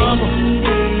dear mama.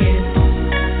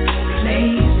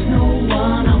 Place no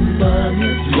one above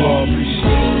you, you all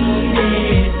appreciate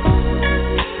it.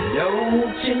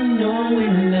 Don't you know we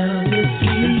love you,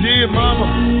 sweet and dear mama.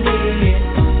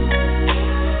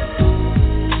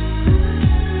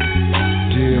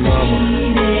 Dear mama.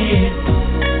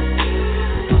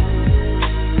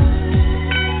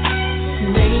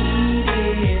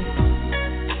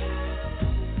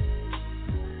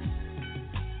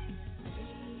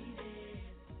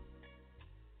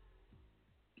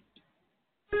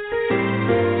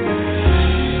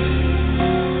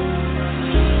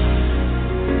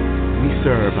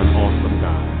 Serve an awesome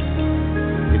God.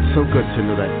 It's so good to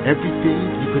know that everything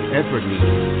you could ever need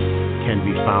can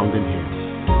be found in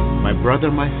Him. My brother,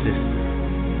 my sister,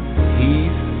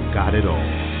 He's got it all.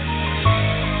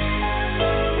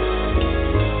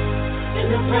 In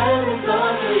the presence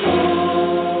of the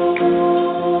Lord,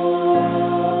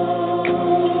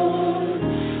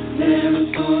 there is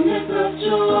fullness of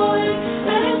joy,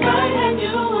 and His right hand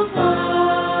you will find.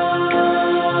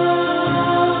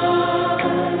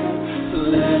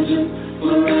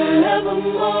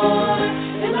 Forevermore,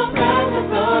 in the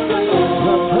presence of the Lord,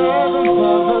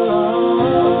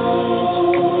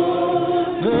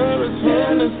 there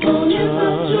is fullness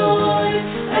of joy,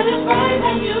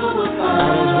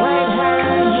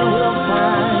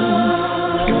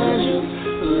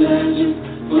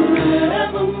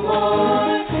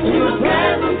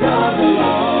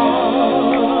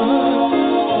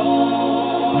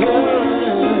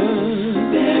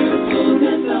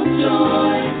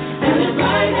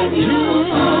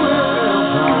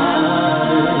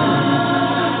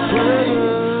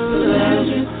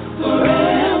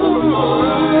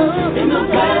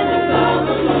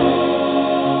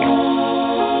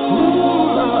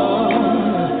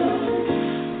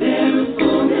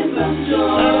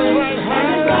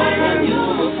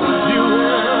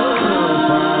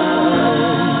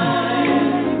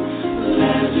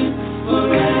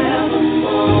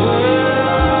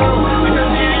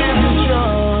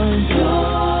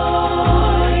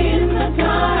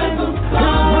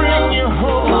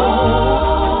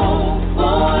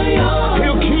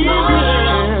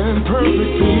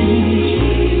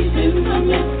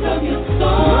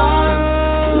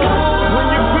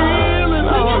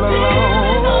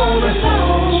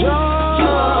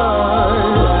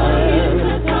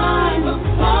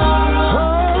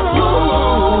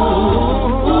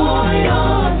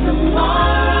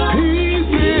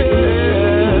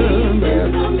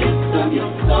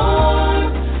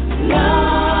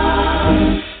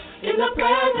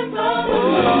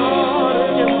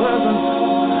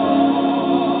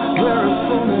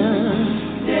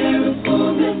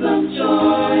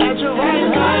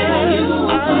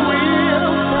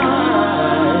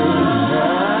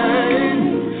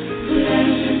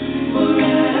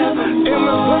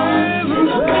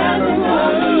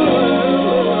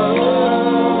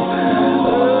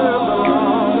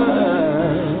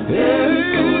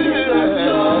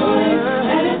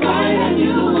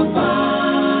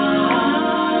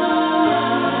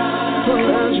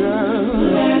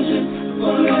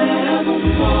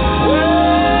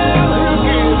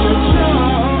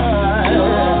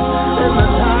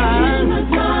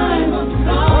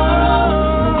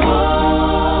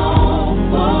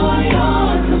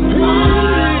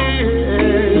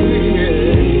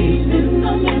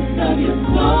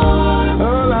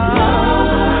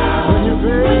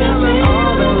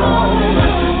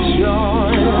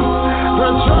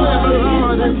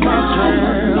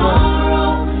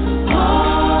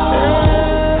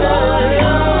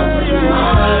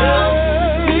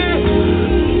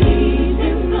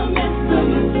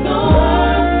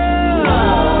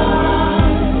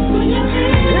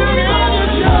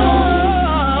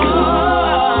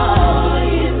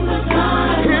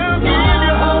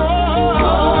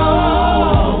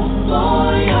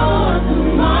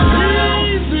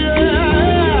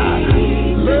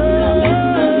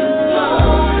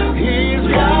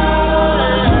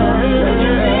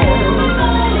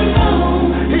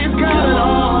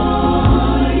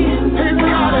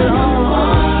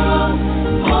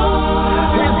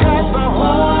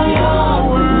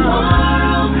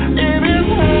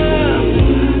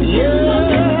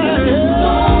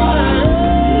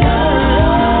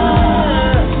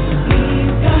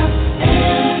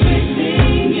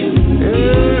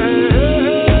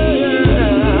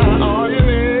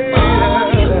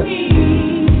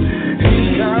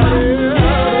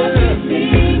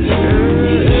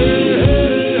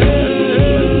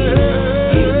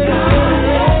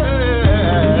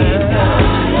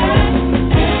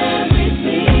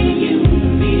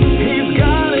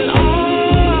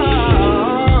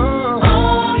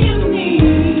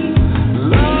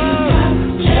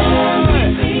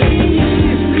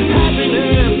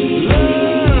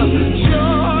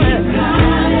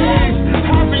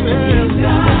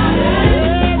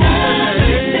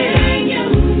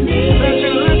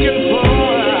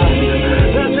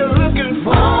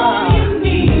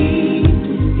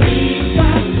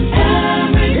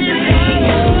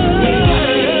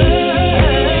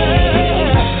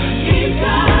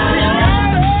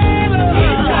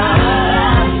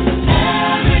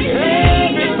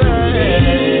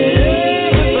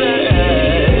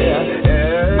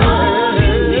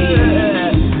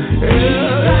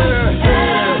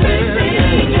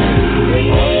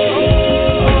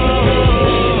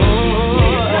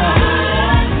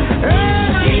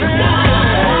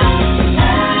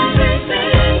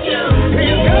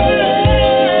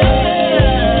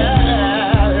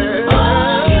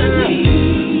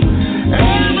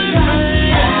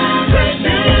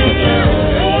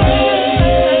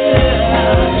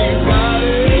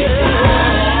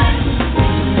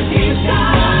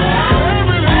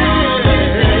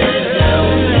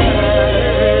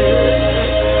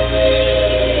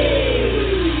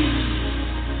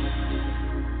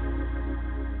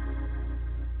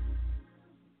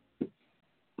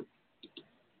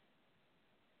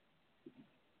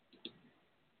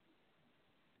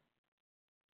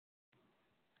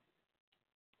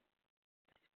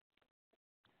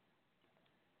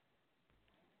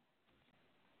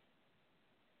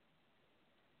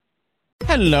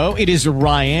 Hello, it is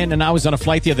Ryan, and I was on a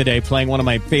flight the other day playing one of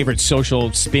my favorite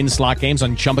social spin slot games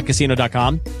on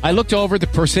ChumbaCasino.com. I looked over at the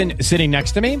person sitting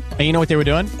next to me, and you know what they were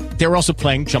doing? They were also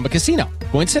playing Chumba Casino.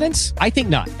 Coincidence? I think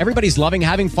not. Everybody's loving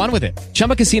having fun with it.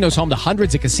 Chumba Casino is home to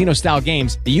hundreds of casino-style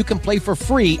games that you can play for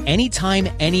free anytime,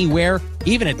 anywhere,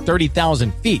 even at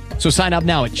 30,000 feet. So sign up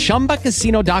now at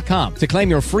ChumbaCasino.com to claim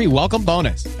your free welcome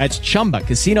bonus. That's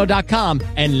ChumbaCasino.com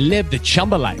and live the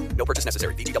Chumba life. No purchase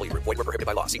necessary. VGW. Void where prohibited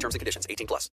by law. See terms and conditions. 18+.